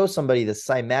you show somebody the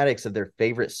cymatics of their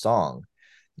favorite song,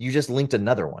 you just linked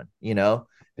another one, you know,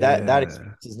 that Yeah.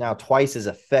 experience is now twice as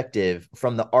effective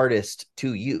from the artist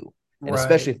to you. And Right.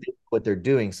 especially if they know what they're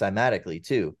doing cymatically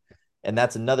too. And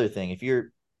that's another thing. If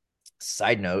you're,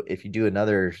 side note, if you do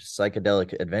another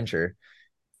psychedelic adventure,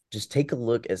 just take a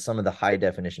look at some of the high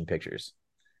definition pictures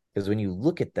because when you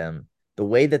look at them, the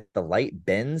way that the light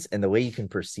bends and the way you can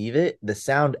perceive it, the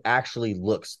sound actually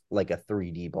looks like a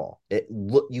 3D ball.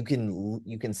 You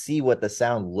can see what the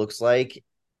sound looks like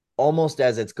almost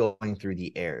as it's going through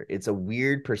the air. It's a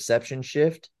weird perception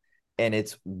shift, and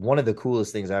it's one of the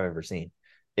coolest things I've ever seen.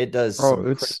 It does Oh, some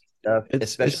crazy stuff,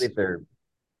 especially it's if they're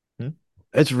hmm?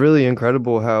 it's really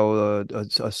incredible how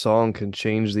a song can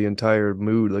change the entire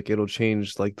mood. Like it'll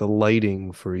change like the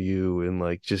lighting for you and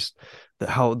like just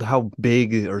how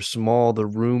big or small the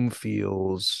room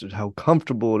feels, how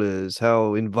comfortable it is,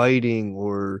 how inviting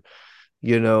or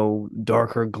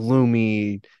dark or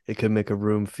gloomy it can make a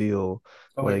room feel.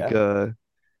 Oh Like yeah.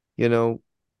 you know,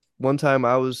 one time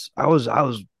I was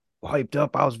hyped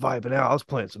up, I was vibing out, I was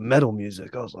playing some metal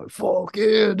music. I was like, fuck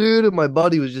yeah, dude. And my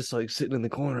buddy was just like sitting in the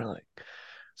corner like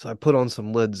so I put on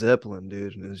some Led Zeppelin,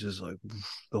 dude, and it was just like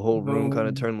the whole room kind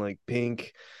of Boom. turned like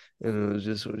pink, and it was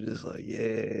just like,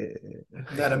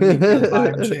 That immediate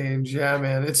vibe yeah, change. Yeah,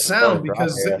 man. It's sound Started rock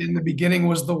because era. in the beginning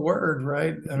was the word,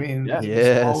 right? I mean, Yeah. it was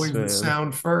yes, always the man.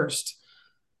 sound first,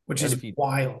 which And is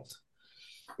wild.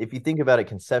 if you think about it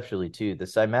conceptually too, the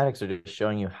cymatics are just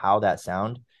showing you how that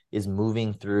sound is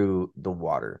moving through the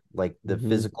water, like the Hmm.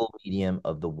 physical medium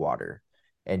of the water.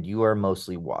 And you are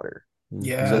mostly water. So Hmm.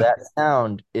 Yeah. that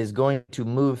sound is going to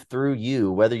move through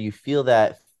you, whether you feel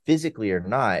that physically or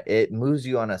not. It moves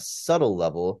you on a subtle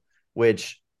level,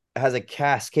 which has a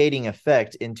cascading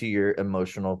effect into your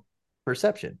emotional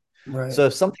perception. Right. So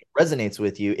if something resonates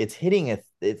with you, it's hitting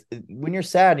it's when you're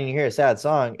sad and you hear a sad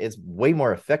song, it's way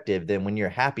more effective than when you're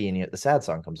happy and the sad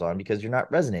song comes on because you're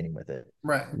not resonating with it.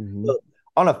 Right. Hmm. So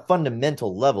on a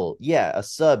fundamental level, yeah, a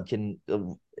sub can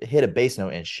hit a bass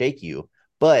note and shake you,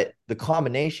 But the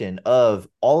combination of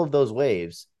all of those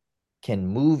waves can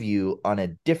move you on a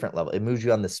different level. It moves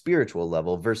you on the spiritual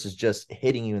level versus just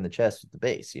hitting you in the chest with the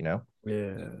bass, you know?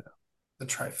 Yeah. The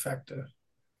trifecta.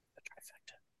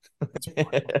 That's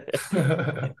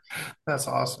Trifecta. wild. That's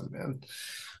awesome, man.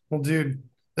 Well, dude,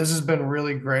 this has been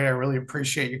really great. I really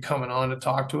appreciate you coming on to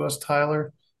talk to us,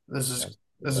 Tyler. This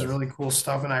is really cool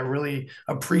stuff, and I really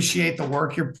appreciate the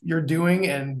work you're doing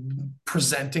and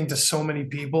presenting to so many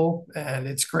people. And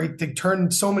it's great to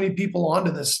turn so many people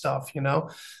onto this stuff, you know,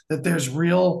 that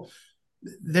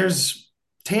there's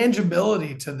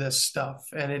tangibility to this stuff,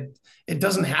 and it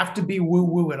doesn't have to be woo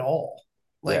woo at all,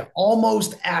 Yeah. like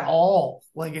almost at all.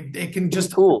 Like it can It's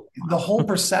just cool. the whole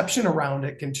perception around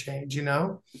it can change, you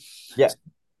know. Yeah.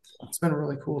 It's been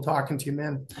really cool talking to you,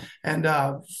 man. And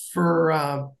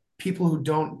for people who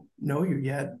don't know you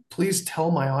yet, please tell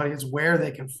my audience where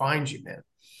they can find you, man.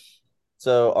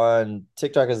 So on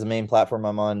TikTok is the main platform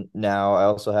I'm on now. I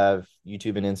also have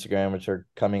YouTube and Instagram, which are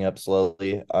coming up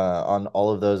slowly. On all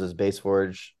of those is Bass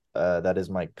Forge. That is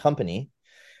my company.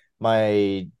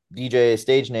 My DJ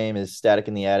stage name is Static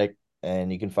in the Attic,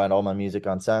 and you can find all my music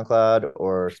on SoundCloud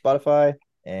or Spotify.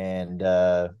 And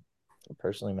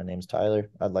personally, my name's Tyler.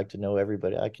 I'd like to know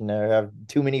everybody. I can never have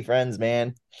too many friends,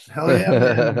 man. Hell yeah,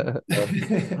 man. So,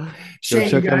 Go Shane, you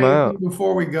check got them anything out.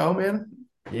 before we go, man?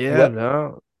 Yeah, what?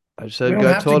 no. I We said don't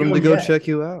I have to told him go to go yet. check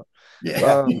you out.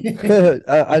 Yeah. Yeah,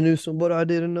 I knew some what I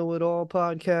didn't know at all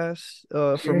podcasts.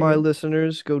 For Yeah, my yeah.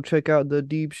 listeners, go check out the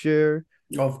Deep Share.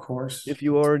 Of course. If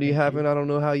you already Thank haven't, you. I don't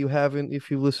know how you haven't if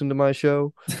you listen to my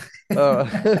show. Uh,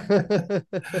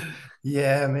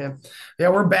 Yeah, man. Yeah,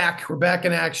 we're back. We're back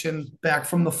in action, back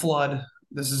from the flood.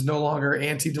 This is no longer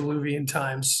antediluvian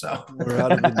times. So, we're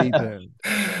out of the deep end.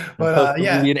 but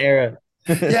yeah, post-Peruvian era.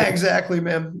 yeah, exactly,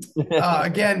 man.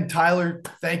 Again, Tyler,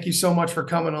 thank you so much for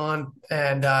coming on,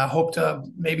 and hope to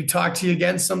maybe talk to you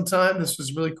again sometime. This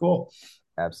was really cool.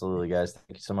 Absolutely, guys.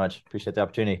 Thank you so much. Appreciate the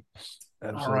opportunity.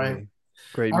 All right. Absolutely.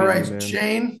 Great All meeting right, you, man.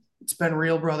 Shane, it's been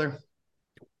real, brother.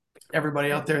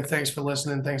 Everybody out there, thanks for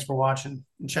listening. Thanks for watching,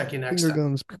 and check you next Finger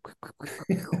time. guns.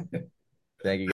 Thank you.